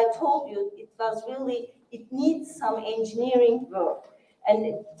as I told you, it needs some engineering work.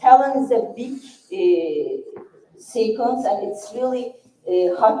 And talon is a big sequence, and it's really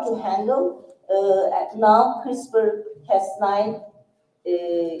hard to handle. Now CRISPR-Cas9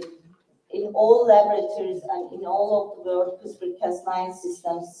 in all laboratories and in all of the world, CRISPR-Cas9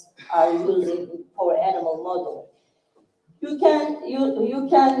 systems are using for animal modeling. You can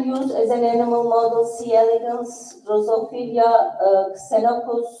use as an animal model C. elegans, Drosophila,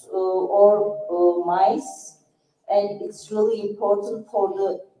 Xenopus, or mice, and it's really important for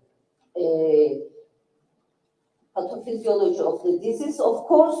the pathophysiology of the disease. Of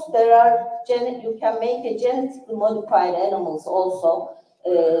course, there are you can make a genetically modified animals also.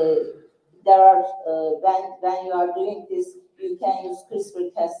 There are when you are doing this, you can use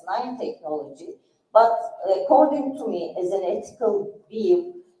CRISPR-Cas9 technology. But according to me, as an ethical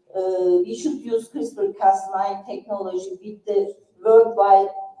view, we should use CRISPR-Cas9 technology with the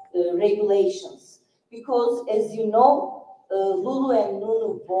worldwide regulations. Because as you know, Lulu and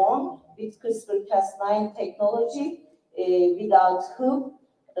Nunu born with CRISPR-Cas9 technology without hoop.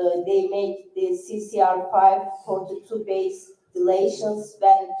 They make the CCR5-42 base deletions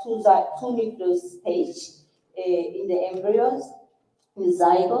when two nucleus stage in the embryos, in the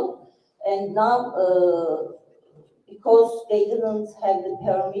zygote. And now, because they didn't have the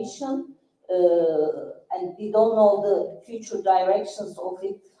permission, and we don't know the future directions of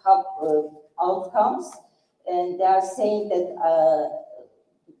it, how outcomes, and they are saying that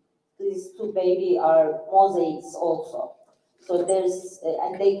these 2 babies are mosaics also. So there's,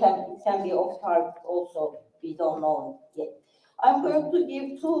 and they can be off target also. We don't know yet. I'm going to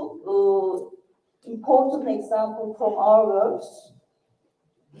give 2 important examples from our works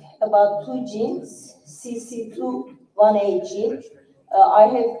about 2 genes, CC2-1A gene. I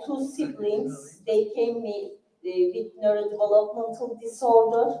have 2 siblings. They came with neurodevelopmental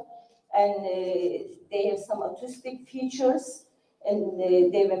disorder, and they have some autistic features. and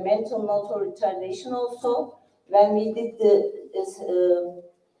they were mental motor retardation also. When we did the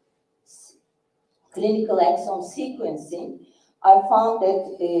clinical exome sequencing, I found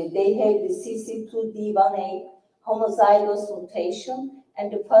that they have the CC2D1A homozygous mutation,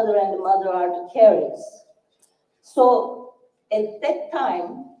 and the father and the mother are the carriers. So at that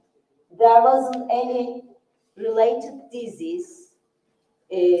time, there wasn't any related disease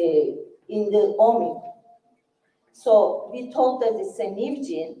in the omic. So we thought that it's a new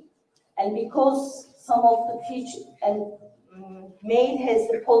gene, and because some of the features, and male has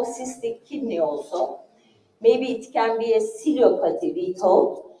the polycystic kidney also, maybe it can be a ciliopathy, we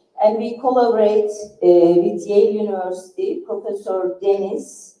thought. And we collaborate with Yale University, Professor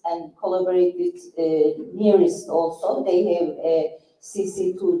Dennis, and collaborate with Nearest also. They have a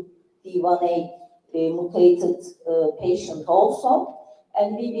CC2D1A mutated patient also.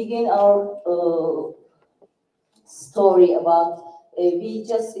 And we begin our story about, we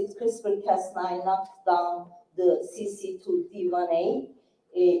just with CRISPR-Cas9 knocked down the CC2D1A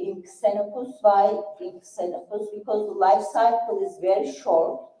in Xenopus. Why in Xenopus? Because the life cycle is very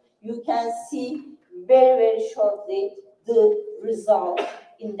short. You can see very, very shortly the result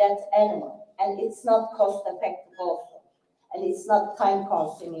in that animal. And it's not cost effective also. And it's not time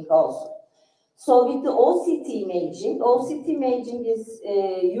consuming also. So with the OCT imaging is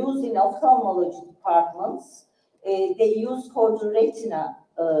used in ophthalmology departments. They use for the retina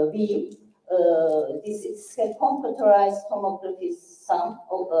view. This is a computerized tomography, some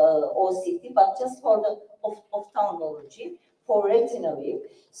OCT, but just for the ophthalmology, for retina view.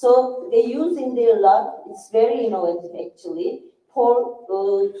 So they use in their lab, it's very innovative actually, for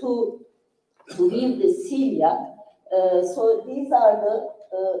to view the cilia. So these are the,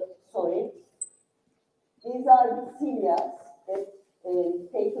 these are the cilia that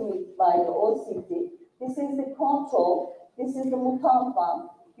taken by the OCT. This is the control, this is the mutant one.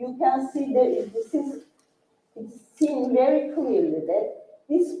 You can see that it's seen very clearly that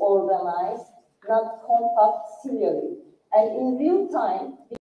disorganized, not compact ciliary. And in real time,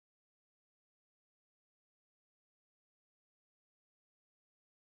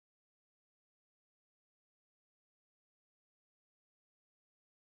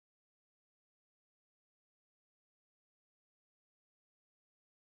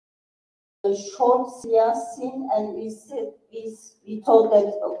 the short cilia seen, and we thought that,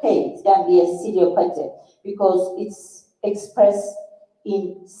 okay, it can be a ciliopathy because it's expressed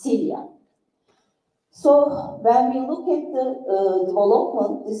in cilia. So when we look at the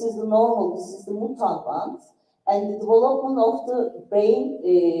development, this is the normal, this is the mutant ones, and the development of the brain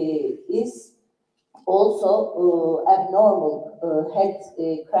is also abnormal. Head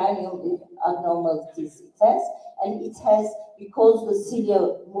cranium abnormalities it has, and it has, because the cilia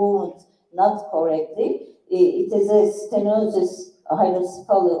movement not correctly, it is a stenosis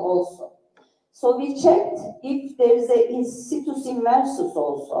hydrocephaly also. So we checked if there is a situs inversus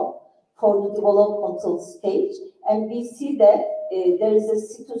also for the developmental stage, and we see that there is a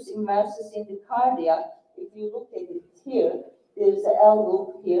situs inversus in the cardiac. If you look at it here, there is an L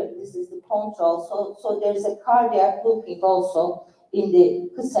loop here, this is the control, so there is a cardiac looping also in the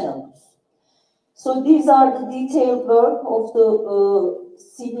Xenopus. So these are the detailed work of the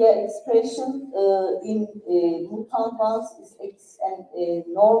cilia expression in mutant ones and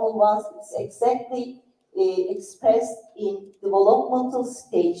normal ones. It's exactly expressed in developmental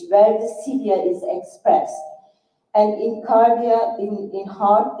stage where the cilia is expressed. And in cardiac, in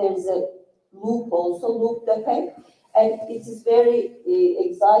heart, there is a loop also, loop defect, and it is very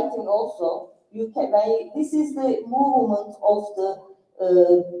exciting also. You can, this is the movement of the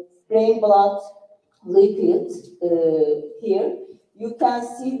brain blood liquid here. You can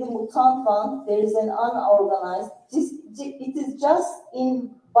see the mutant one, there is an unorganized, it is just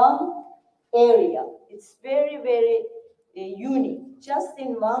in one area. It's very, very unique. Just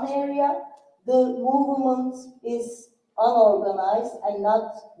in one area, the movement is unorganized and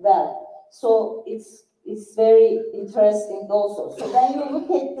not well. So it's very interesting also. So when you look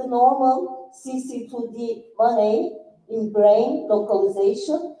at the normal CC2D1A in brain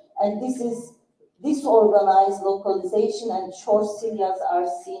localization, and this is disorganized localization and short cilia are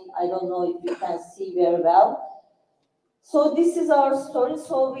seen. I don't know if you can see very well. So this is our story.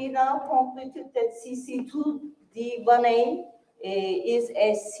 So we now concluded that CC2D1A is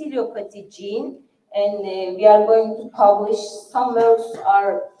a ciliopathy gene, and we are going to publish, some works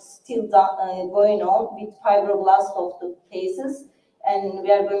are still going on with fibroblast of the cases, and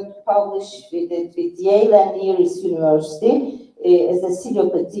we are going to publish with Yale and Nearest University as a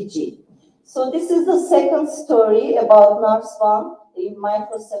ciliopathy gene. So this is the second story about NARS1 in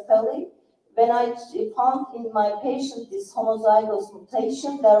microcephaly. when I found in my patient this homozygous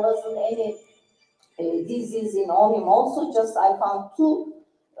mutation, there wasn't any disease in him also, just I found two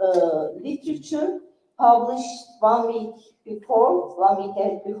literature published 1 week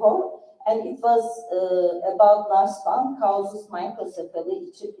ahead before, and it was about NARS1 causes microcephaly.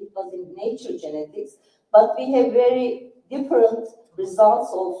 It was in Nature Genetics, but we have very different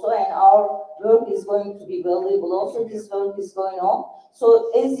results also, and our work is going to be valuable also. This work is going on.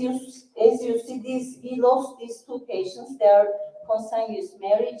 So as you see, we lost these two patients. They are consanguineous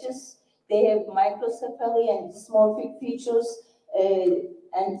marriages. They have microcephaly and dysmorphic features,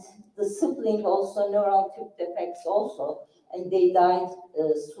 and the sibling also neural tube defects also, and they died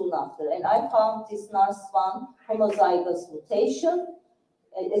soon after. And I found this NARS1 homozygous mutation,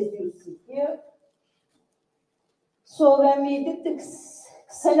 as you see here. So when we did the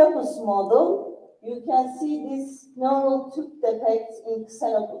Xenopus model, you can see this neural tube defects in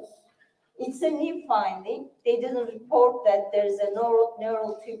Xenopus. It's a new finding. They didn't report that there is a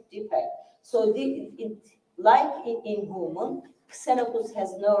neural tube defect. So like in human, Xenopus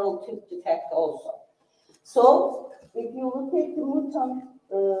has neural tube defect also. So if you look at the mutant,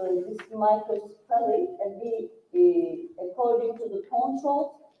 this microcephaly, and we, according to the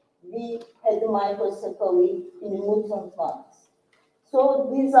control, we had the microcephaly in mutant ones. So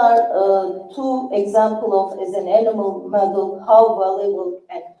these are two examples of, as an animal model, how valuable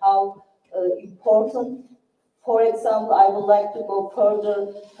and how important. For example, I would like to go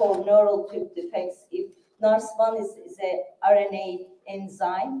further for neural tube defects. If NARS1 is a RNA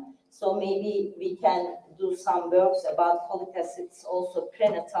enzyme, so maybe we can do some works about folic acids also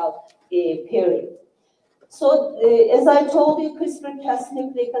prenatal period. So as I told you, CRISPR-Cas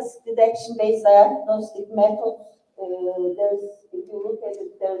nucleic acid detection-based diagnostic methods. If you look at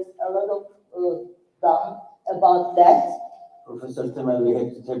it, there's a lot of done about that. Professor Temel, we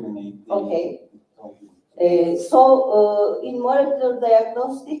have to terminate. Okay. So in molecular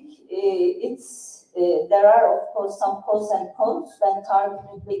diagnostic, there are of course some pros and cons when target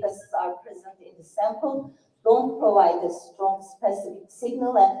nucleic acids are present in the sample, don't provide a strong specific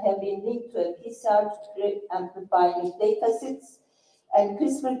signal and have been linked to a PCR to amplify nucleic acids. And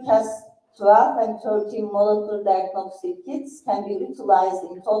CRISPR-Cas12 and 13 molecular diagnostic kits can be utilized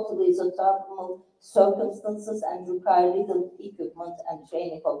in totally isothermal circumstances and require little equipment and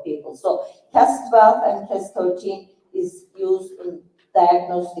training of people. So Cas12 and Cas13 is used in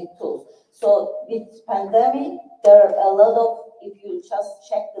diagnostic tools. So with pandemic, there are a lot of, if you just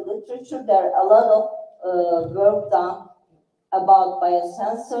check the literature, there are a lot of work done about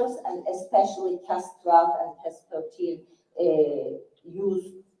biosensors and especially Cas12 and Cas13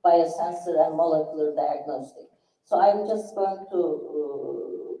 use biosensor and molecular diagnostic. So I'm just going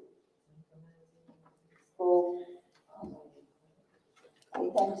to go, I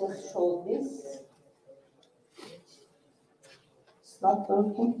can just show this. It's not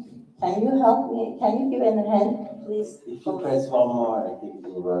working. Can you help me? Can you give a hand, please? If you press one more, I think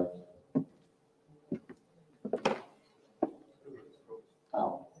it will work.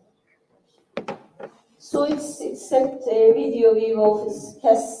 Oh. So it's a video view of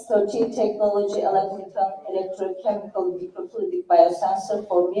Cas13 technology, electrochemical microfluidic biosensor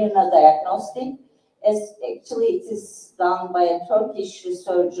for Mirna diagnostic. As actually it is done by a Turkish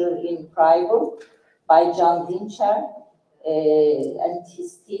researcher in Freiburg, by Can Dinçer and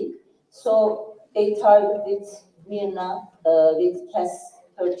his team. So they targeted Mirna with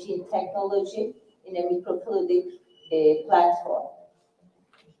Cas13 technology in a microfluidic platform.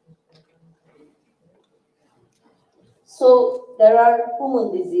 So there are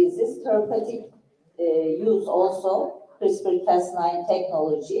human diseases, therapeutic use also, CRISPR-Cas9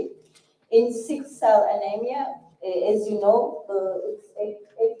 technology. In sickle cell anemia, as you know, it's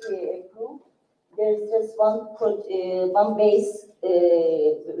FDA approved. There's just one base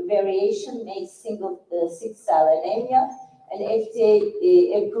variation makes single sickle cell anemia, and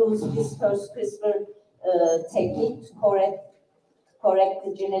FDA approves this first CRISPR technique to correct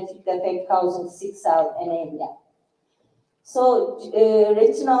the genetic defect causing sickle cell anemia. So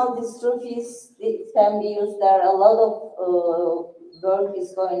retinal dystrophies, it can be used. There are a lot of work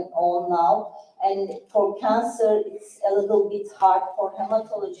is going on now, and for cancer, it's a little bit hard. For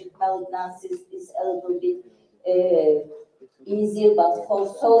hematologic malignancies, it's a little bit easier, but for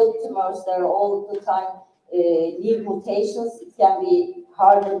solid tumors, there are all the time new mutations. It can be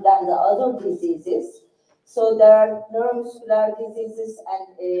harder than the other diseases. So there are neuromuscular diseases and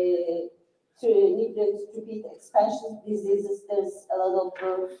repeat expansion diseases. There's a lot of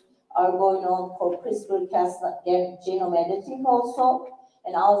work are going on for CRISPR-Cas9 genome editing also,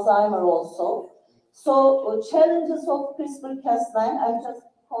 and Alzheimer also. So challenges of CRISPR-Cas9, I'm just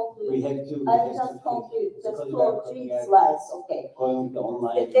conclude. We have to. I'll just conclude, just 2 or 3 slides, okay. Going to The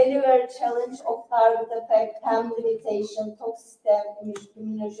online. delivery challenge of target effect, time limitation, toxicity,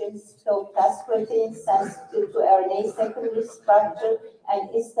 immunogenicity of fast proteins sensitive to RNA secondary structure, and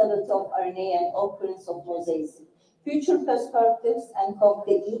instability of RNA and occurrence of mosaicism. Future perspectives and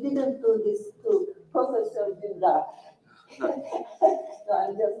concrete. You didn't do this to Professor Dündar. No,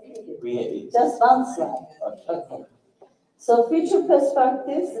 I'm just kidding. Just 1 slide. Okay. So future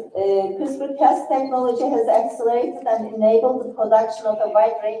perspectives, CRISPR-Cas technology has accelerated and enabled the production of a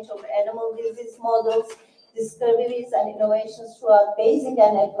wide range of animal disease models, discoveries and innovations throughout basic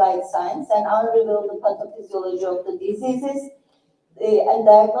and applied science, and unravel the pathophysiology of the diseases. And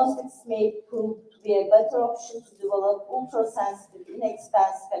diagnostics may prove to be a better option to develop ultra-sensitive,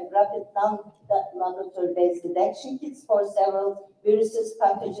 inexpensive, and rapid non-laboratory-based detection kits for several viruses,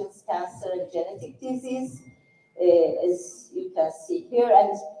 pathogens, cancer, and genetic disease. As you can see here,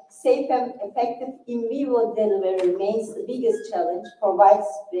 and safe and effective in vivo delivery remains the biggest challenge for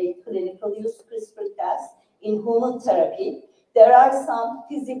widespread clinical use of CRISPR-Cas in human therapy. There are some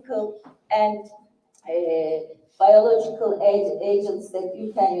physical and biological agents that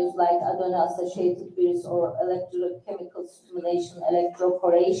you can use, like adeno-associated virus or electrochemical stimulation,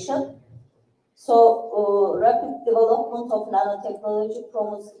 electroporation. So, rapid development of nanotechnology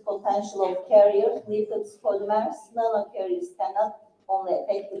promotes the potential of carriers, lipids, polymers. Nanocarriers cannot only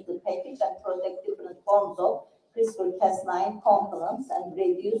effectively package and protect different forms of CRISPR-Cas9 components and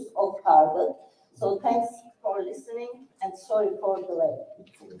reduce off-target. So, thanks for listening and sorry for delay.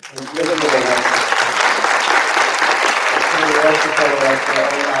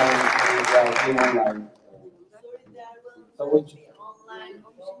 So which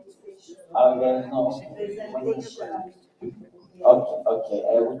there's no. Okay.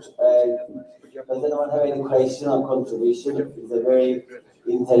 Does anyone have any question or contribution? It's a very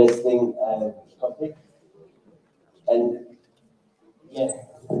interesting topic. And yes,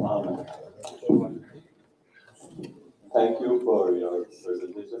 Mahmut. Thank you for your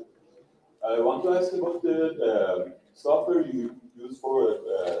presentation. I want to ask about the software you use for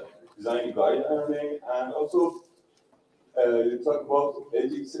designing guide RNA, and also you talk about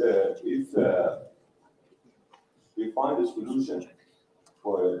ethics. If we find a solution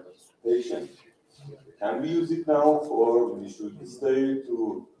for a patient, can we use it now, or we should stay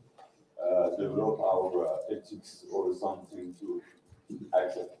to develop our ethics or something to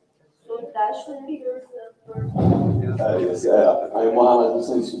accept? So that should be your first. Yes, I'm Mohammed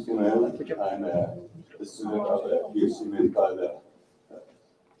I'm a student of PhD medical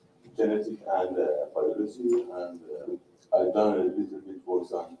genetic and biology, and I've done a little bit for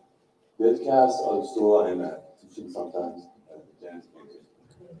some podcasts. Also, I'm teaching sometimes genetic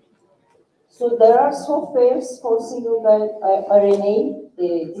engineering. So there are softwares for single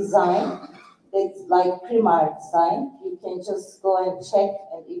RNA design. It's like primary design. You can just go and check,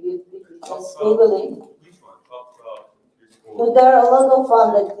 and if you just Google it. So there are a lot of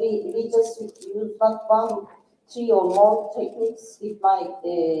fun that we just use not 1, 3 or more techniques with my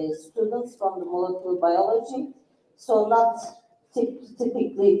students from the molecular biology. So not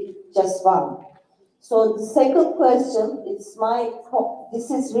typically just one. So the second question, this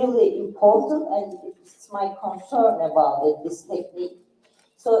is really important, and it's my concern about it, this technique.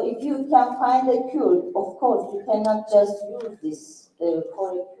 So if you can find a cure, of course, you cannot just use this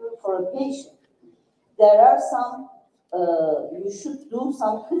for a cure for a patient. There are some, you should do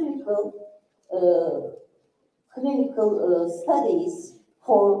some clinical studies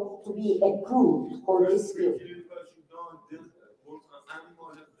to be approved for this cure.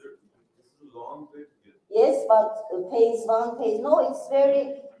 Yes, but phase 1, no, it's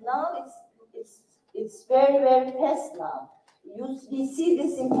very very fast now. We see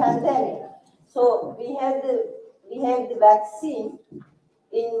this in pandemic. So we have the vaccine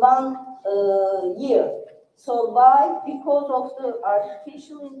in 1 year. So why? Because of the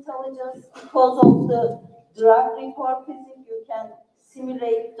artificial intelligence, because of the drug repurposing, you can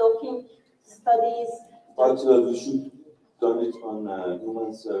simulate docking studies. But we should done it on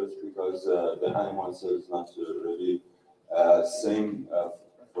human cells, because the animal cells not really same.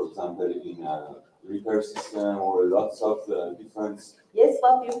 For example, in repair system or lots of different. Yes,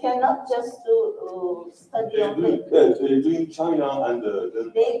 but you cannot just do study of it. They do in China, and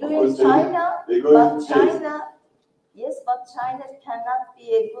they do in China, but China. Yes, but China cannot be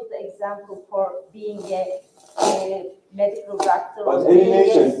a good example for being a medical doctor but or any being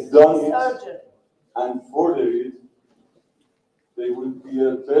nation a done surgeon. It and further it, they would be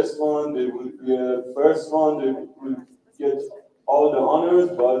a best one, they would be a first one, they would get all the honors,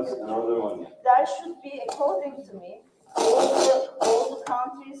 but another one. That should be, according to me, all the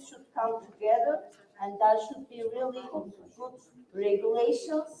countries come together, and there should be really good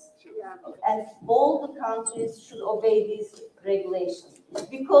regulations, and all the countries should obey these regulations.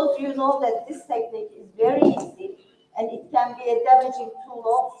 Because you know that this technique is very easy, and it can be a damaging tool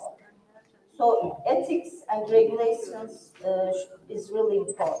also. So ethics and regulations is really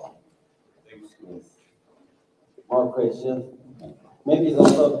important. More questions? Maybe it's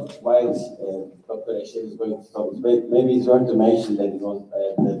also while Dr. Eşer is going to talk, maybe it's worth to mention that it was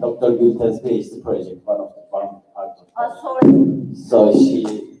the Dr. Gülten's PhD project, one part of that. Sorry. So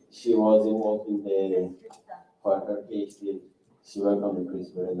she was involved in the, for her PhD, she worked on the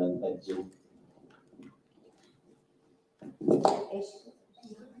CRISPR and then that gene.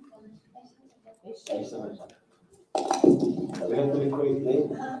 Excellent. We have to be quickly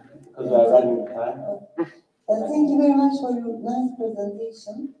because we are running time. Thank you very much for your nice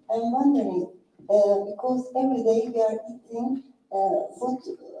presentation. I'm wondering, because every day we are eating food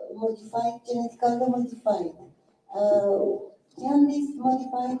modified, genetically modified. Can this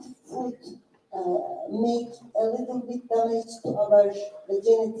modified food make a little bit damage to our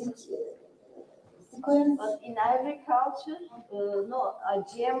genetic sequence? But in agriculture, no,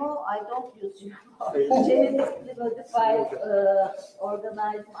 GMO, I don't use GMO. Genetically modified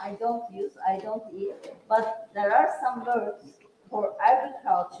organism, I don't use, I don't eat. But there are some words for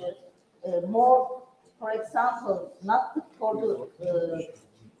agriculture, more, for example, not for the,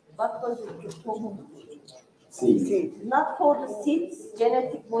 what was it? Seeds. Not for the seeds,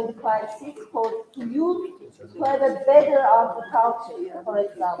 genetic modified seeds, to use to have a better agriculture, for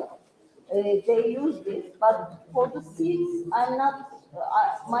example. They use this, but for the seeds, I'm not,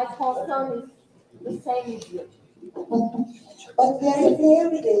 my concern is the same as you. But we are eating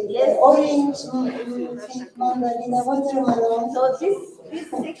every day. Yes. Orange, sweet mandarina, watermelon. So this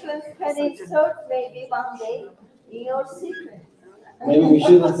sequence can insert maybe one day in your sequence. Maybe we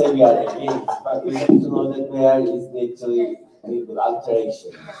shouldn't say we are against, but we have to know that where is actually the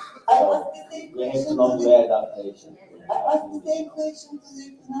alteration. I asked the same We have question to know to where the alteration. I asked the same question to the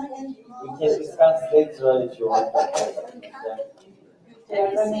Pınar and We can discuss later on if you want. We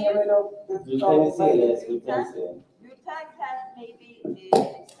are running a bit of You can say yes, we can say. You can maybe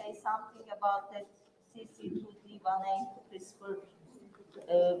say something about that CC2D1A CRISPR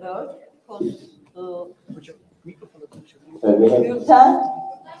word, because So we have Gülten,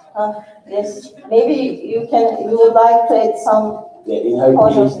 yes, maybe you would like to add some. yeah, in her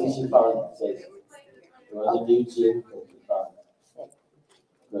PhD she found it says it was a new gene that she found.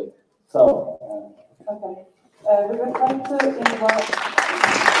 Good. So Okay. We would like to invite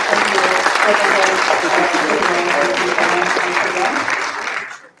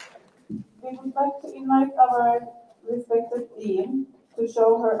we would like to invite our respected dean to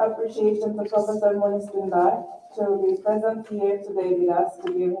show her appreciation to Professor Munis Dündar to be present here today with us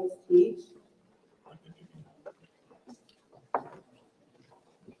to give his speech.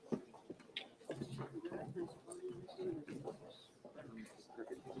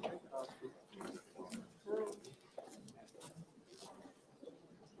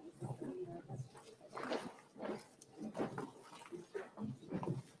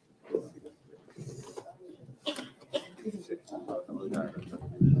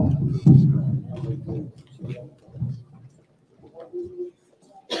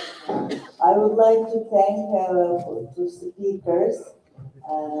 I would like to thank two speakers.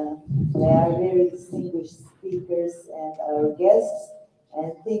 They are very distinguished speakers and our guests.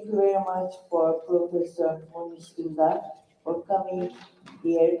 And thank you very much for Professor Munis Dündar for coming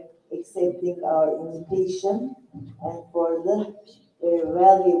here, accepting our invitation, and for the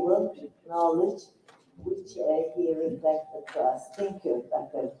valuable knowledge which he reflected to us. Thank you,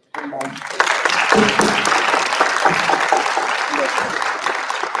 Dr. Dündar.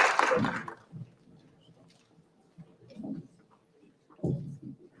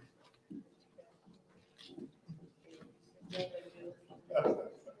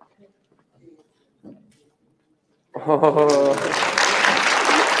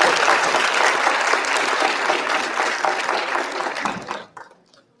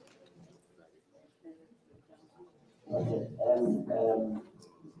 okay, and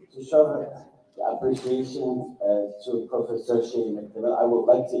to show the appreciation to Professor Şehime, I would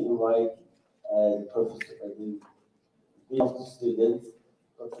like to invite the professor, the dean of the students,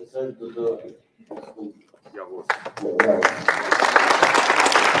 Professor Dündar.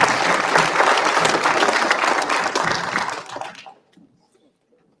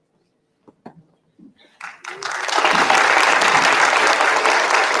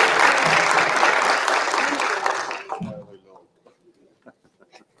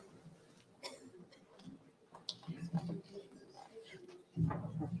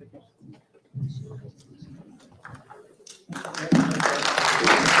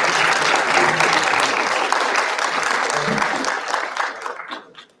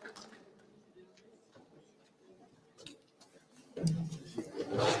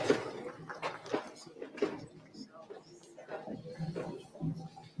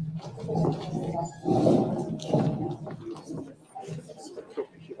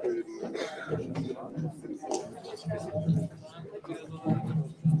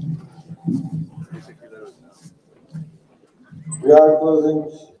 We are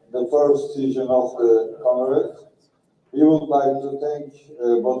closing the first session of the Congress. We would like to thank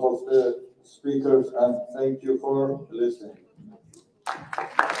both of the speakers and thank you for listening.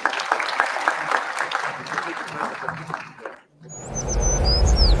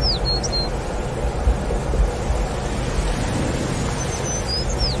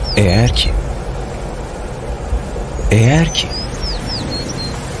 Eğer ki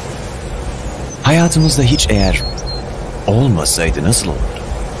hayatımızda hiç eğer olmasaydı nasıl olurdu?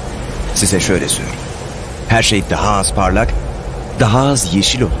 Size şöyle söyleyeyim. Her şey daha az parlak, daha az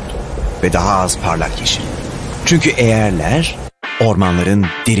yeşil olurdu ve daha az parlak yeşil. Çünkü eğerler ormanların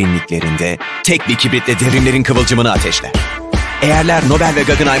derinliklerinde tek bir kibritle derinlerin kıvılcımını ateşler. Eğerler Nobel ve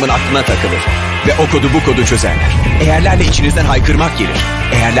Guggenheim'ın aklına takılır ve o kodu bu kodu çözerler. Eğerlerle içinizden haykırmak gelir.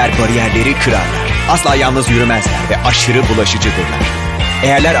 Eğerler bariyerleri kırarlar. Asla yalnız yürümezler ve aşırı bulaşıcıdırlar.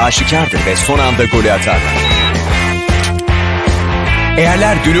 Eğerler aşikardır ve son anda golü atarlar.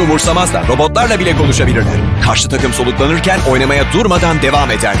 Eğerler dünü umursamazlar, robotlarla bile konuşabilirler. Karşı takım soluklanırken oynamaya durmadan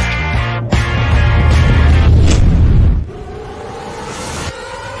devam ederler.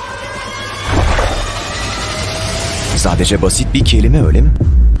 Sadece basit bir kelime öyle mi?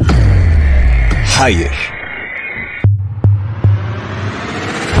 Hayır.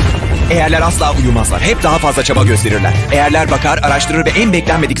 Eğerler asla uyumazlar, hep daha fazla çaba gösterirler. Eğerler bakar, araştırır ve en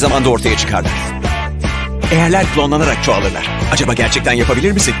beklenmedik zamanda ortaya çıkarlar. Eğerler klonlanarak çoğalırlar. Acaba gerçekten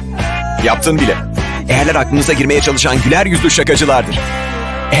yapabilir misin? Yaptın bile. Eğerler aklınıza girmeye çalışan güler yüzlü şakacılardır.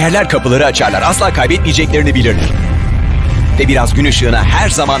 Eğerler kapıları açarlar, asla kaybetmeyeceklerini bilirler. Ve biraz gün ışığına her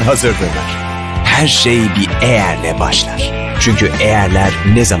zaman hazırdırlar. Her şey bir eğerle başlar. Çünkü eğerler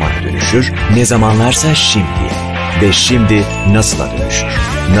ne zamana dönüşür, ne zamanlarsa şimdiye. Ve şimdi nasıla dönüşür.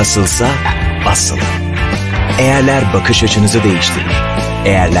 Nasılsa asıl. Eğerler bakış açınızı değiştirir.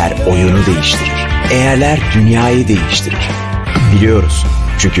 Eğerler oyunu değiştirir. Eğerler dünyayı değiştirir. Biliyoruz.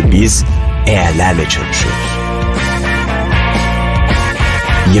 Çünkü biz eğerlerle çalışıyoruz.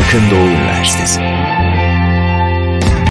 Yakın Doğu Üniversitesi.